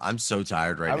alone. I'm so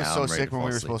tired right now. I was so I'm ready sick to when fall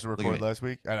we were asleep. supposed to Look at record me. last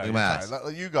week. I know, Look at you're my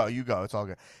tired. You go. It's all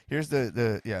good. Here's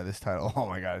this title. Oh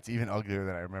my god, it's even uglier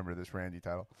than I remember this Randy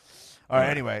title. All right,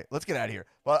 anyway, let's get out of here.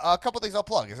 But a couple things I'll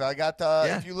plug is I got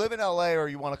Yeah. if you live in LA or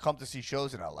you want to come to see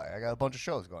shows in LA, I got a bunch of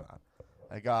shows going on.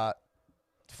 I got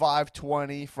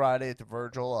 5:20 Friday at the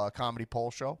Virgil comedy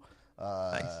poll show.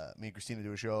 Nice. Me and Christina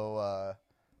do a show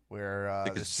where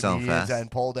Tickets there's selling comedians fast.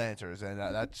 and pole dancers, and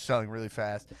that's selling really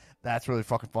fast. That's really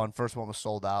fucking fun. First one was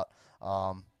sold out.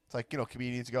 It's like,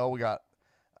 comedians go. We got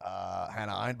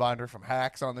Hannah Einbinder from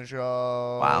Hacks on the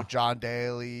show. Wow. John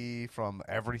Daly from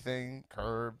Everything,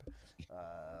 Curb,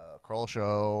 Kroll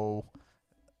Show.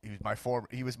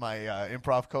 He was my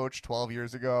improv coach 12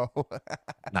 years ago.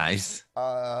 Nice.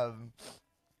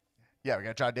 Yeah, we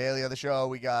got John Daly on the show.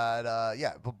 We got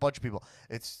a bunch of people.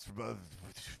 It's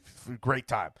a great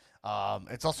time.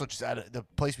 It's also just at the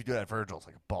place we do it at Virgil. It's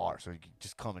like a bar, so you can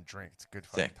just come and drink. It's a good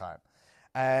fucking Sick. time.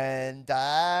 And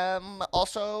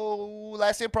also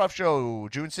last improv show,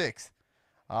 June 6th.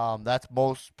 That's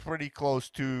pretty close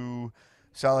to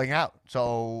selling out.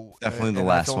 So Definitely the and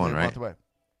last that's only one, a right? month away.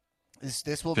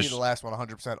 This will be the last one,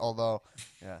 100%. Although,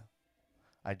 yeah,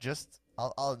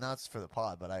 I'll announce for the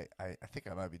pod, but I think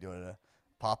I might be doing a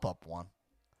pop-up one.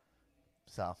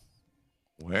 So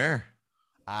Where?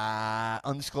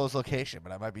 undisclosed location,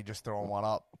 but I might be just throwing one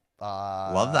up.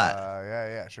 Love that.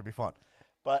 Yeah, it should be fun.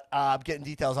 But I'm getting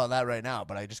details on that right now.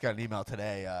 But I just got an email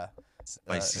today.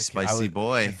 Spicy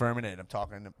boy. Confirming it. I'm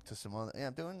talking to someone.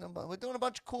 Yeah, we're doing a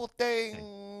bunch of cool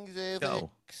things. Go.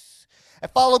 And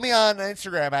follow me on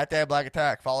Instagram at Dan Black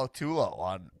Attack. Follow Tulo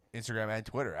on Instagram and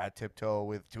Twitter at Tiptoe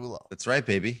with Tulo. That's right,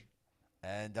 baby.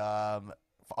 And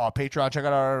Patreon. Check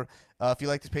out our if you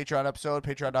like this Patreon episode,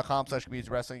 patreon.com/comedians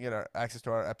wrestling. Get our access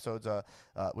to our episodes.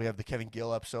 We have the Kevin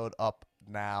Gill episode up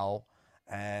now,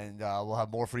 and we'll have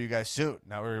more for you guys soon.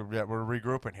 Now we're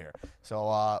regrouping here,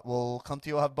 so we'll come to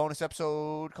you. We'll have a bonus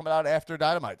episode coming out after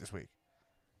Dynamite this week.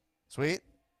 Sweet,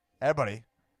 everybody,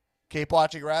 keep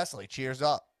watching wrestling. Cheers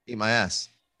up. Eat my ass.